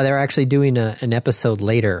 They're actually doing an episode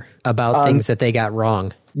later about things that they got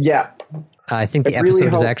wrong. Yeah. I think the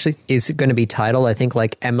episode is going to be titled, I think,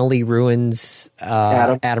 like Emily ruins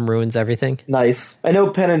Adam ruins everything. Nice. I know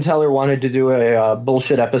Penn and Teller wanted to do a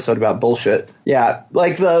bullshit episode about bullshit. Yeah,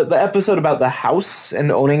 like the episode about the house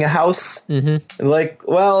and owning a house. Mm-hmm. Like,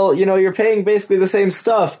 well, you're paying basically the same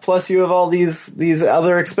stuff, plus you have all these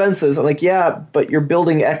other expenses. I'm like, yeah, but you're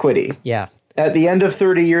building equity. Yeah. At the end of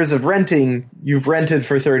 30 years of renting, you've rented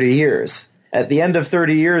for 30 years. At the end of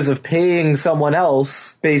 30 years of paying someone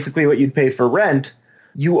else basically what you'd pay for rent,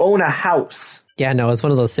 you own a house. Yeah, no, it's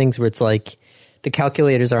one of those things where it's like the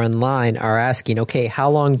calculators are online are asking, okay, how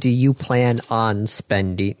long do you plan on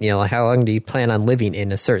spending, how long do you plan on living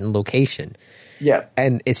in a certain location? Yeah.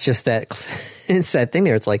 And it's just that, it's that thing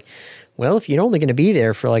there. It's like, well, if you're only going to be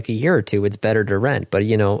there for like a year or two, it's better to rent. But,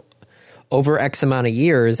 over X amount of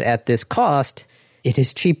years at this cost, it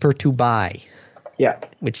is cheaper to buy. Yeah.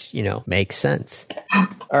 Which, makes sense.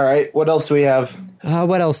 All right. What else do we have?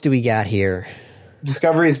 What else do we got here?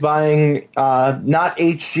 Discovery's buying not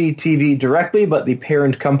HGTV directly, but the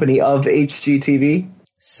parent company of HGTV.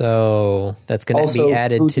 So that's going to be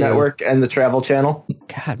added Food to Network and the Travel Channel.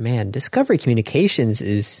 God, man, Discovery Communications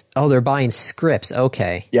is they're buying Scripps.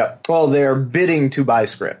 Okay. Yep. Well, they're bidding to buy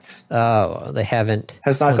Scripps. Oh, they haven't.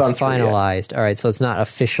 Has not gone through finalized. All right, so it's not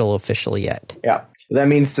official yet. Yeah. That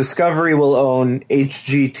means Discovery will own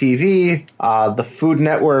HGTV, the Food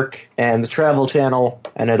Network, and the Travel Channel,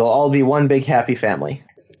 and it'll all be one big happy family.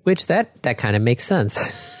 Which that kind of makes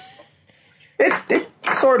sense. It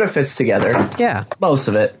sort of fits together. Yeah. Most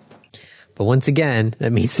of it. But once again,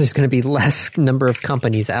 that means there's going to be less number of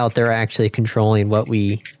companies out there actually controlling what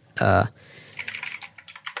we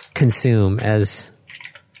consume as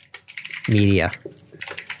media.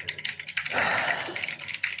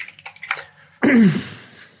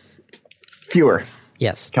 Fewer.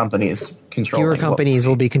 Yes. Companies controlling. Fewer companies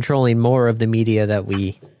will be controlling more of the media that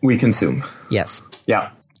we consume. Yes.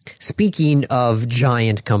 Yeah. Speaking of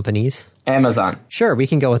giant companies. Amazon. Sure, we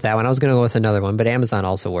can go with that one. I was going to go with another one, but Amazon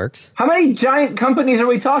also works. How many giant companies are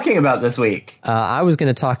we talking about this week? I was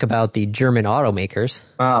going to talk about the German automakers.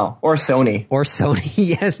 Oh, or Sony. Or Sony,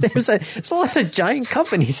 yes. There's a lot of giant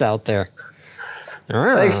companies out there.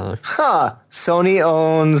 Sony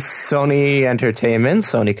owns Sony Entertainment,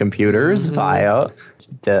 Sony Computers, Vio.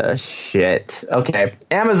 Shit. Okay.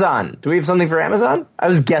 Amazon. Do we have something for Amazon? I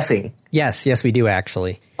was guessing. Yes, we do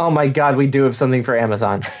actually. Oh my God, we do have something for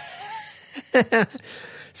Amazon.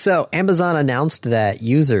 So Amazon announced that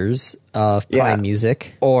users of Prime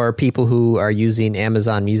Music or people who are using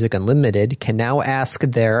Amazon Music Unlimited can now ask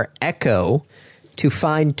their Echo to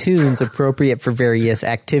find tunes appropriate for various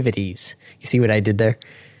activities. You see what I did there?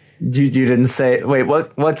 You didn't say... Wait,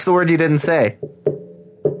 what's the word you didn't say?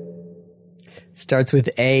 Starts with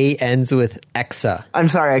A, ends with Exa. I'm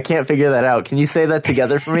sorry, I can't figure that out. Can you say that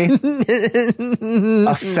together for me?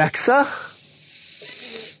 Affexa?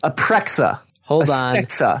 Aprexa. Hold on.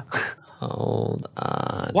 Astexa. Hold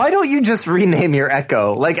on. Why don't you just rename your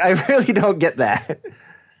Echo? Like, I really don't get that.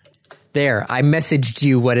 There, I messaged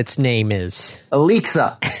you what its name is.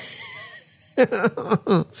 Alexa.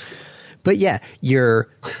 But yeah, you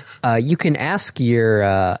can ask your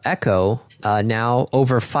Echo. Now,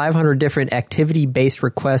 over 500 different activity-based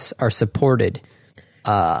requests are supported,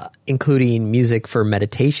 including music for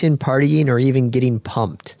meditation, partying, or even getting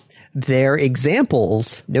pumped. Their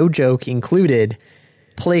examples, no joke, included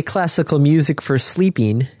play classical music for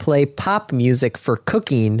sleeping, play pop music for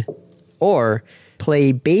cooking, or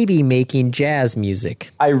play baby-making jazz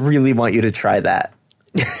music. I really want you to try that.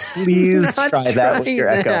 Please try that with your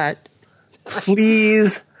Echo.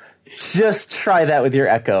 Please just try that with your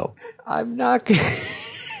Echo. I'm not...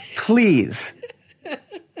 Please.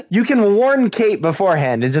 You can warn Kate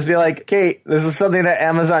beforehand and just be like, Kate, this is something that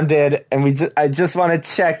Amazon did, and I just want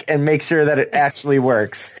to check and make sure that it actually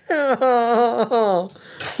works.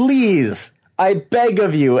 Please, I beg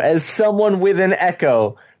of you, as someone with an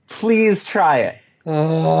Echo, please try it.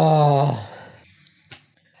 Oh.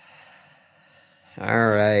 All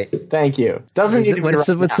right. Thank you. Doesn't need to be right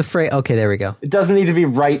what's the phrase? Okay, there we go. It doesn't need to be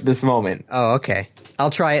right this moment. Oh, okay.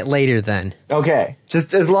 I'll try it later then. Okay.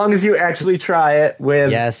 Just as long as you actually try it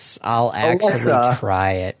with... Yes, I'll actually Alexa,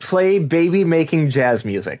 try it. Play baby making jazz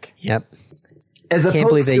music. Yep. As I can't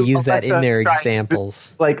believe they use that in their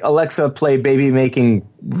examples. Like, Alexa, play baby making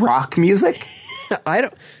rock music? I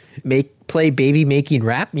don't... Play baby making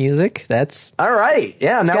rap music. That's... All right.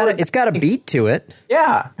 Yeah. It's got a beat to it.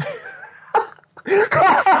 Yeah.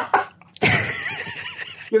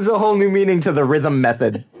 Gives a whole new meaning to the rhythm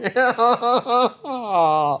method.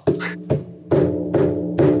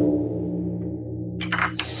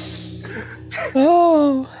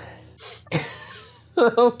 Oh.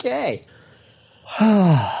 Okay.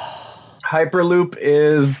 Hyperloop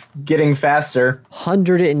is getting faster.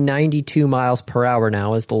 192 miles per hour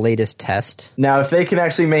now is the latest test. Now, if they can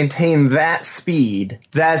actually maintain that speed,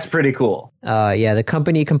 that's pretty cool. Yeah, the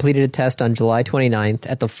company completed a test on July 29th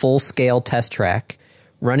at the full-scale test track.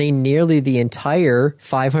 Running nearly the entire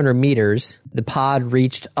 500 meters, the pod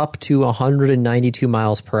reached up to 192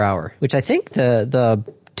 miles per hour, which I think the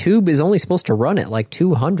tube is only supposed to run at like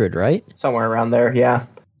 200, right? Somewhere around there, yeah.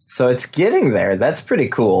 So it's getting there. That's pretty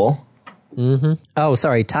cool. Mm-hmm. Oh,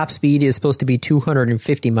 sorry. Top speed is supposed to be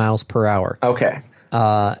 250 miles per hour. Okay.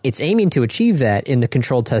 It's aiming to achieve that in the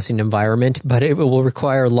controlled testing environment, but it will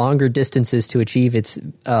require longer distances to achieve its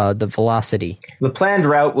the velocity. The planned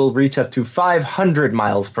route will reach up to 500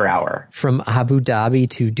 miles per hour. From Abu Dhabi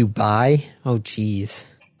to Dubai? Oh, geez.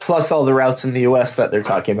 Plus all the routes in the U.S. that they're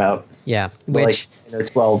talking about. Yeah, which...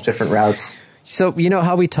 Like, 12 different routes. So, you know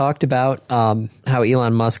how we talked about how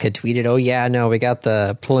Elon Musk had tweeted, oh, yeah, no, we got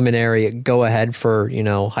the preliminary go-ahead for,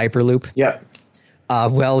 Hyperloop? Yep.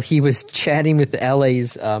 Well, he was chatting with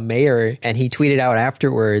LA's mayor, and he tweeted out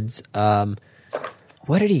afterwards,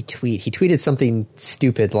 what did he tweet? He tweeted something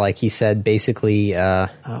stupid, like he said basically, I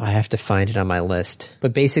have to find it on my list,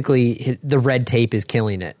 but basically the red tape is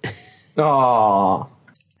killing it. Aww.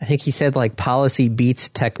 I think he said, like, policy beats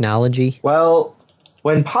technology. Well,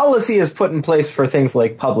 when policy is put in place for things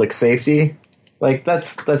like public safety, like,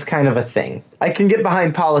 that's kind of a thing. I can get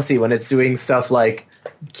behind policy when it's doing stuff like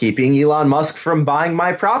keeping Elon Musk from buying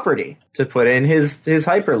my property to put in his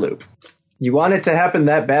Hyperloop. You want it to happen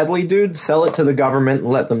that badly, dude? Sell it to the government and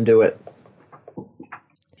let them do it.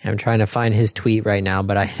 I'm trying to find his tweet right now,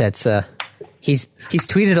 but he's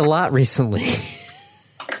tweeted a lot recently.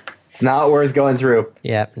 It's not worth going through.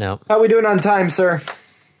 Yep, no. How we doing on time, sir?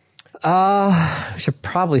 We should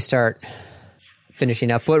probably start finishing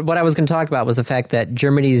up. What I was going to talk about was the fact that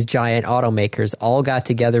Germany's giant automakers all got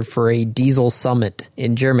together for a diesel summit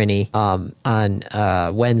in Germany on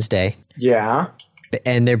Wednesday. Yeah.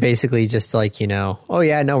 And they're basically just like, oh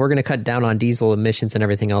yeah, no, we're going to cut down on diesel emissions and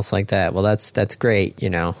everything else like that. Well, that's great,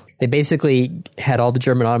 They basically had all the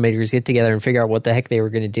German automakers get together and figure out what the heck they were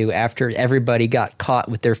going to do after everybody got caught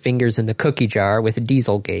with their fingers in the cookie jar with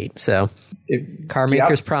Dieselgate. So car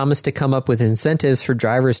makers promised to come up with incentives for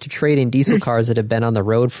drivers to trade in diesel cars that have been on the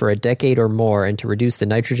road for a decade or more and to reduce the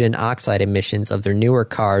nitrogen oxide emissions of their newer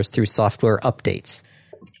cars through software updates.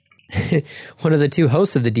 One of the two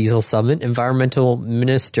hosts of the Diesel Summit, Environmental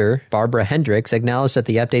Minister Barbara Hendricks, acknowledged that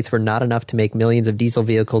the updates were not enough to make millions of diesel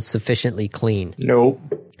vehicles sufficiently clean. Nope.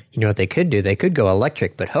 You know what they could do? They could go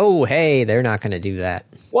electric, but hey, they're not going to do that.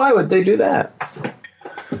 Why would they do that?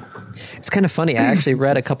 It's kind of funny. I actually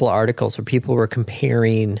read a couple of articles where people were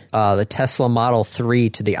comparing the Tesla Model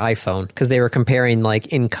 3 to the iPhone because they were comparing like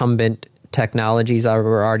incumbent technologies that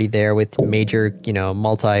were already there with major,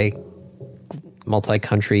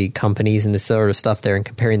 multi-country companies and this sort of stuff there and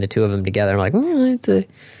comparing the two of them together. I'm like, I have to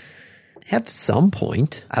have some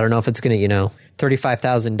point. I don't know if it's going to,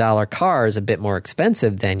 $35,000 car is a bit more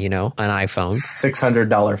expensive than, an iPhone.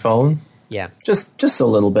 $600 phone? Yeah. Just a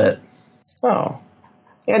little bit. Oh.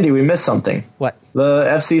 Andy, we missed something. What? The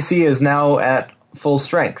FCC is now at full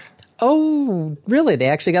strength. Oh, really? They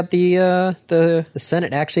actually got the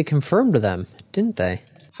Senate actually confirmed them, didn't they?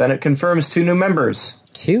 Senate confirms 2 new members.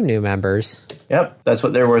 2 new members. Yep, that's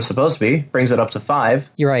what they were supposed to be. Brings it up to 5.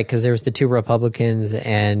 You're right, because there was the 2 Republicans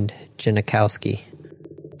and Janikowski.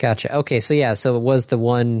 Gotcha. Okay, so it was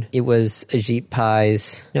Ajit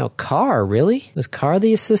Pai's... No, Carr, really? Was Carr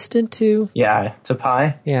the assistant to... Yeah, to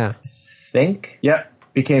Pai. Yeah. Think? Yep.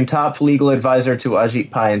 Became top legal advisor to Ajit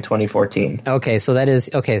Pai in 2014. Okay, so that is...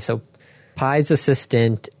 Okay, so Pai's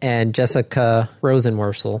assistant and Jessica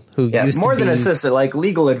Rosenworcel, who used to be... more than assistant. Like,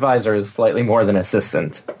 legal advisor is slightly more than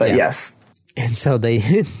assistant. But yes. And so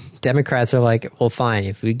they... Democrats are like, well, fine,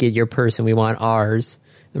 if we get your person, we want ours.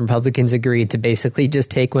 The Republicans agreed to basically just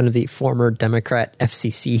take one of the former Democrat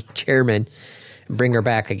FCC chairmen and bring her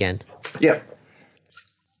back again. Yep.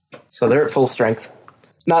 So they're at full strength.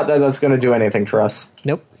 Not that that's going to do anything for us.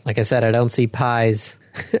 Nope. Like I said, I don't see Pai's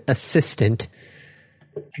assistant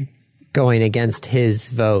going against his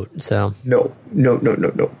vote. So No.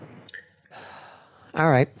 All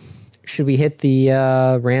right. Should we hit the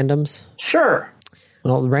randoms? Sure.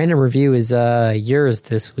 Well, the random review is yours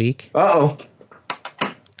this week. Uh-oh.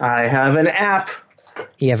 I have an app.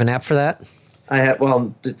 You have an app for that?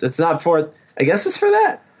 It's not for... I guess it's for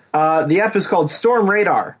that. The app is called Storm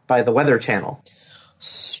Radar by the Weather Channel.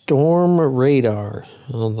 Storm Radar.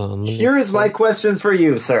 Hold on. Here is my question for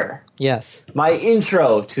you, sir. Yes. My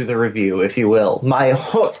intro to the review, if you will. My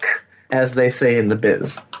hook, as they say in the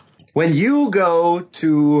biz. When you go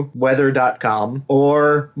to weather.com,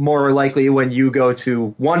 or more likely when you go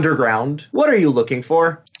to Wonderground, what are you looking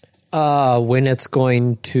for? When it's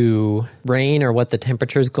going to rain or what the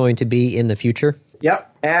temperature is going to be in the future.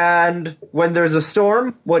 Yep. And when there's a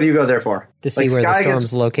storm, what do you go there for? To see where the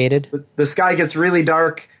storm's located? The sky gets really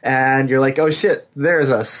dark, and you're like, oh shit, there's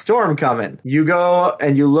a storm coming. You go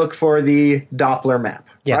and you look for the Doppler map.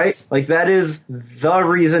 Yes. Right? Like, that is the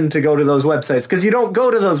reason to go to those websites. Because you don't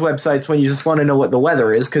go to those websites when you just want to know what the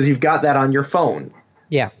weather is, because you've got that on your phone.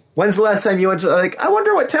 Yeah. When's the last time you went to, like, I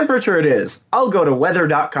wonder what temperature it is? I'll go to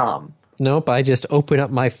weather.com. Nope, I just open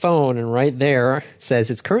up my phone and right there it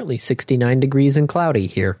says it's currently 69 degrees and cloudy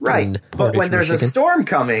here. Right. But when there's Michigan. a storm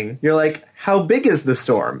coming, you're like, how big is the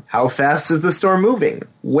storm? How fast is the storm moving?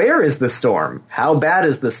 Where is the storm? How bad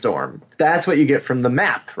is the storm? That's what you get from the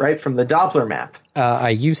map, right? From the Doppler map. I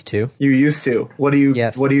used to. You used to. What do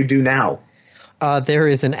you do now? There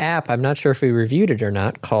is an app, I'm not sure if we reviewed it or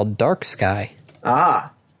not, called Dark Sky.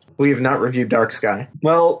 Ah. We have not reviewed Dark Sky.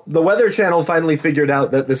 Well, the Weather Channel finally figured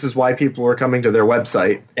out that this is why people were coming to their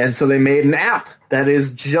website, and so they made an app that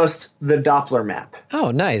is just the Doppler map.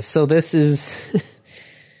 Oh, nice. So this is...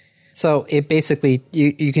 So it basically,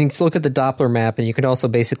 you can look at the Doppler map, and you can also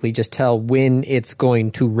basically just tell when it's going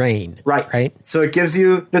to rain. Right. So it gives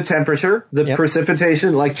you the temperature, the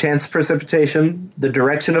precipitation, like chance precipitation, the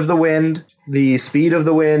direction of the wind, the speed of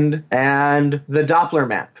the wind, and the Doppler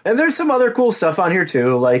map. And there's some other cool stuff on here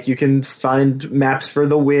too, like you can find maps for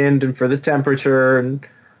the wind and for the temperature and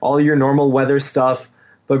all your normal weather stuff.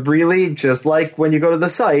 But really, just like when you go to the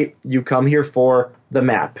site, you come here for the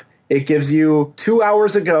map. It gives you 2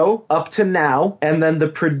 hours ago up to now, and then the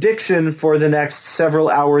prediction for the next several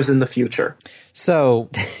hours in the future. So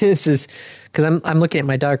this is because I'm looking at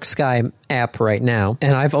my Dark Sky app right now,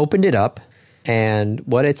 and I've opened it up, and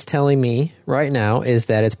what it's telling me right now is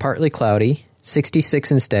that it's partly cloudy,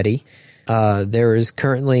 66 and steady. There is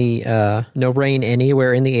currently no rain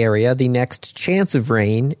anywhere in the area. The next chance of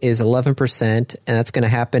rain is 11%, and that's going to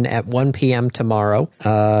happen at 1 p.m. tomorrow.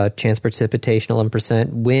 Chance precipitation,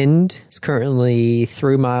 11%. Wind is currently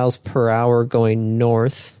 3 miles per hour going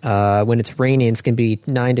north. When it's raining, it's going to be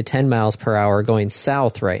 9 to 10 miles per hour going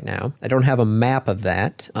south right now. I don't have a map of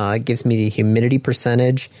that. It gives me the humidity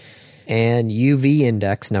percentage and UV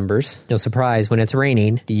index numbers. No surprise, when it's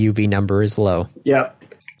raining, the UV number is low. Yep.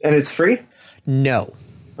 And it's free? No.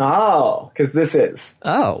 Oh, because this is.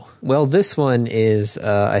 Oh, well, this one is,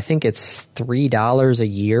 I think it's $3 a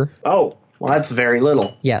year. Oh, well, that's very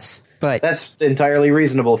little. Yes, but... That's entirely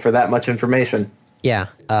reasonable for that much information. Yeah,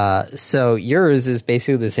 so yours is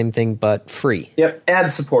basically the same thing, but free. Yep,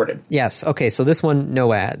 ad-supported. Yes, okay, so this one,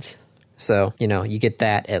 no ads. So, you get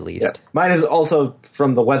that at least. Yep. Mine is also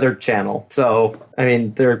from the Weather Channel. So, I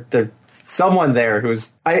mean, there's someone there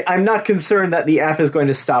who's... I'm not concerned that the app is going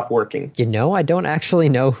to stop working. I don't actually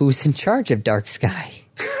know who's in charge of Dark Sky.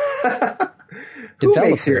 Who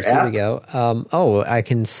makes your app? Here we go. I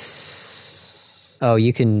can...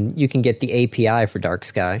 you can get the API for Dark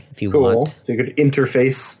Sky if you want. So you could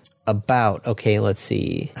interface. Okay, let's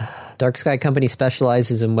see. Dark Sky Company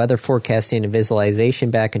specializes in weather forecasting and visualization.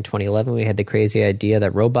 Back in 2011, we had the crazy idea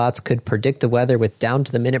that robots could predict the weather with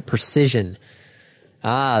down-to-the-minute precision.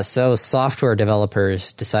 So software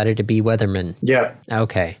developers decided to be weathermen. Yeah.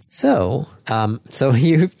 Okay. So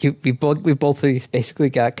we've both basically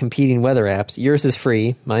got competing weather apps. Yours is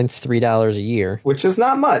free. Mine's $3 a year. Which is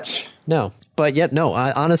not much. No. But yet, no.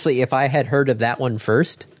 Honestly, if I had heard of that one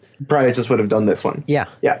first... Probably just would have done this one. Yeah.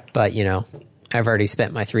 Yeah. But, I've already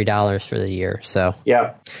spent my $3 for the year, so...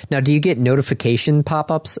 Yeah. Now, do you get notification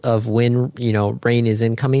pop-ups of when, rain is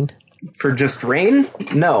incoming? For just rain?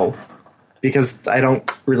 No. Because I don't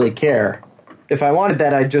really care. If I wanted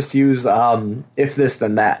that, I'd just use if this,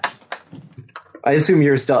 then that. I assume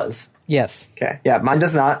yours does. Yes. Okay. Yeah, mine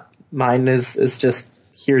does not. Mine is just,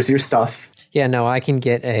 here's your stuff. Yeah, no, I can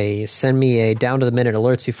send me a down-to-the-minute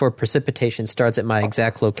alerts before precipitation starts at my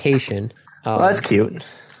exact location. Well, that's cute.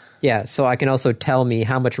 Yeah, so I can also tell me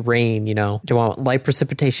how much rain, do I want light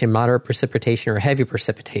precipitation, moderate precipitation, or heavy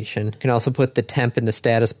precipitation. I can also put the temp in the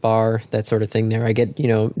status bar, that sort of thing there. I get,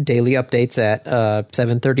 daily updates at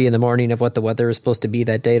 7:30 in the morning of what the weather is supposed to be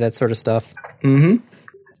that day, that sort of stuff. Mm-hmm.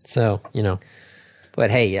 So,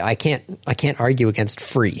 but hey, I can't argue against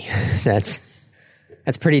free. That's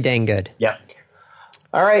pretty dang good. Yeah.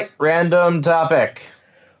 All right, random topic.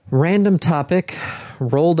 Random topic,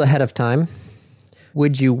 rolled ahead of time.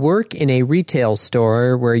 Would you work in a retail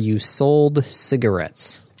store where you sold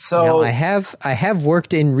cigarettes? So now, I have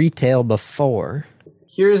worked in retail before.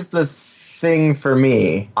 Here's the thing for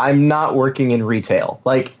me. I'm not working in retail.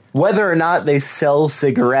 Like, whether or not they sell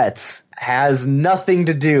cigarettes has nothing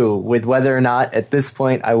to do with whether or not at this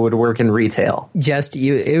point I would work in retail. Just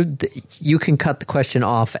you can cut the question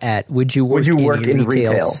off at would you work in a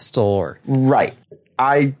retail store? Right.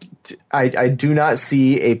 I do not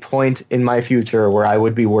see a point in my future where I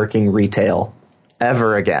would be working retail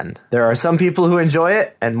ever again. There are some people who enjoy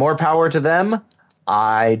it, and more power to them.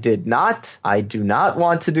 I did not. I do not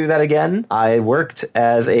want to do that again. I worked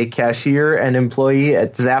as a cashier and employee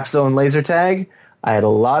at Zap Zone Laser Tag. I had a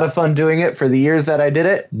lot of fun doing it for the years that I did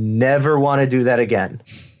it. Never want to do that again.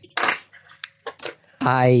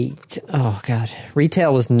 Oh God,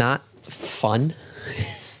 retail was not fun.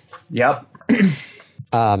 Yep.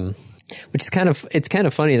 Which is kind of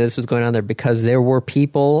funny that this was going on there because there were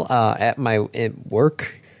people at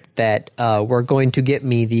work that were going to get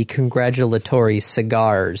me the congratulatory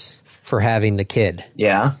cigars for having the kid.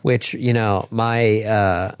 Yeah. Which,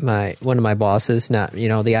 my one of my bosses, not,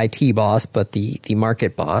 the IT boss, but the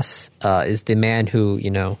market boss, is the man who,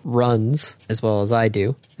 runs as well as I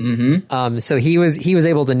do. Mm-hmm. So he was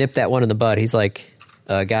able to nip that one in the bud. He's like,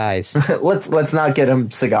 guys, let's not get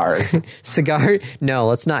him cigars. No,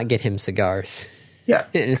 let's not get him cigars. Yeah.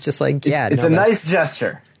 And it's just like, it's a nice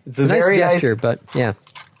gesture. It's a nice very gesture, nice, but yeah.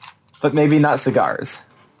 But maybe not cigars.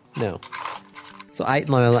 No. So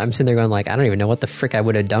I'm sitting there going like, I don't even know what the frick I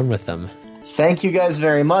would have done with them. Thank you guys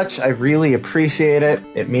very much. I really appreciate it.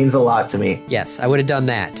 It means a lot to me. Yes, I would have done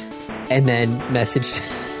that. And then messaged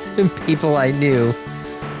people I knew.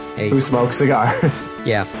 Hey, who smoke cigars.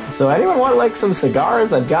 Yeah. So anyone want some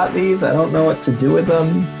cigars? I've got these. I don't know what to do with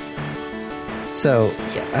them. So,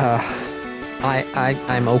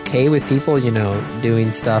 I'm okay with people,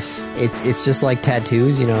 doing stuff. It's just like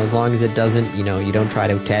tattoos, as long as it doesn't, you don't try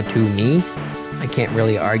to tattoo me. I can't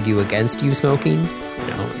really argue against you smoking,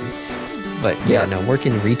 but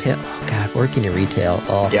working in retail. Oh God, working in retail.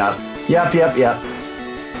 Oh. Yep.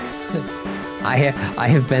 I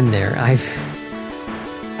have been there.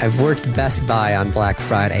 I've worked Best Buy on Black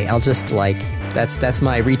Friday. I'll just that's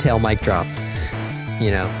my retail mic drop.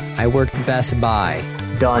 I worked Best Buy.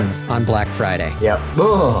 Done. On Black Friday. Yep.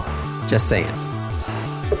 Ugh. Just saying.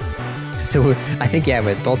 So I think,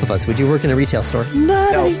 with both of us, would you work in a retail store?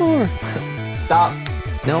 Not anymore. Stop.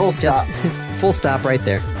 No, full stop. Full stop right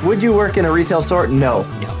there. Would you work in a retail store? No.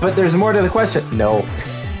 But there's more to the question. No.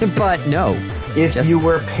 But no. If you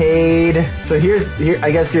were paid... So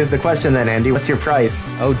I guess here's the question then, Andy. What's your price?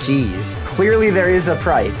 Oh, geez. Clearly there is a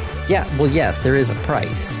price. Yeah, well, yes, there is a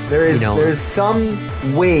price. There's some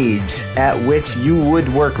wage at which you would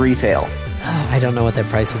work retail. Oh, I don't know what that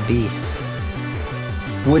price would be.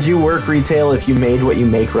 Would you work retail if you made what you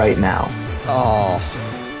make right now? Oh,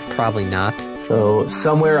 probably not. So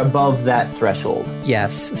somewhere above that threshold.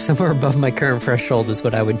 Yes, somewhere above my current threshold is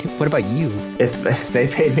what I would do. What about you? If they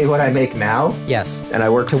paid me what I make now? Yes. And I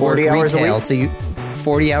work 40 hours a week? So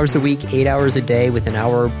 40 hours a week, 8 hours a day with an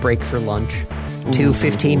hour break for lunch. Two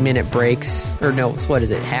 15-minute breaks. Or no, what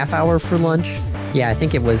is it, half hour for lunch? Yeah, I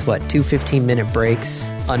think it was, two 15-minute breaks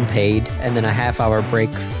unpaid, and then a half-hour break,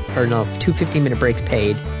 or no, two 15-minute breaks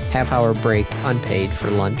paid, half-hour break unpaid for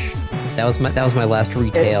lunch. That was my last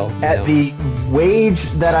retail. At the wage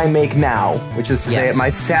that I make now, which is to say at my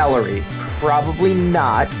salary, probably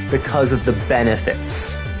not because of the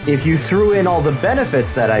benefits. If you threw in all the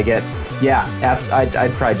benefits that I get,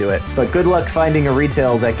 I'd probably do it. But good luck finding a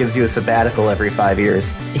retail that gives you a sabbatical every 5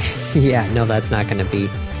 years. Yeah, no, that's not going to be.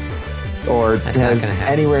 Or has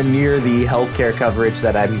anywhere near the healthcare coverage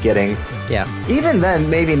that I'm getting. Yeah. Even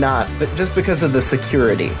then, maybe not, but just because of the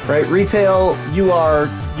security, right? Retail, you are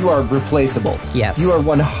replaceable. Yes. You are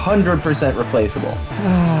 100% replaceable.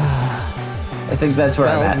 I think that's where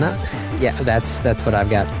I'm at. That's what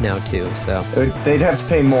I've got now too. So they'd have to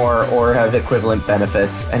pay more or have equivalent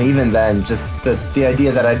benefits, and even then, just the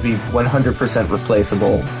idea that I'd be 100%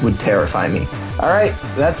 replaceable would terrify me. All right,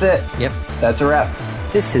 that's it. Yep, that's a wrap.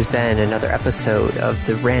 This has been another episode of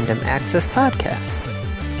the Random Access Podcast.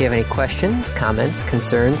 If you have any questions, comments,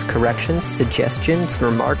 concerns, corrections, suggestions,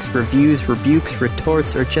 remarks, reviews, rebukes,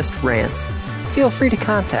 retorts, or just rants, feel free to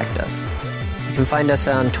contact us. You can find us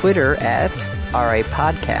on Twitter at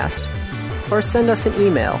RAPodcast, or send us an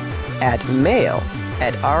email at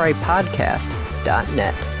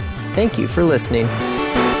mail@rapodcast.net. Thank you for listening.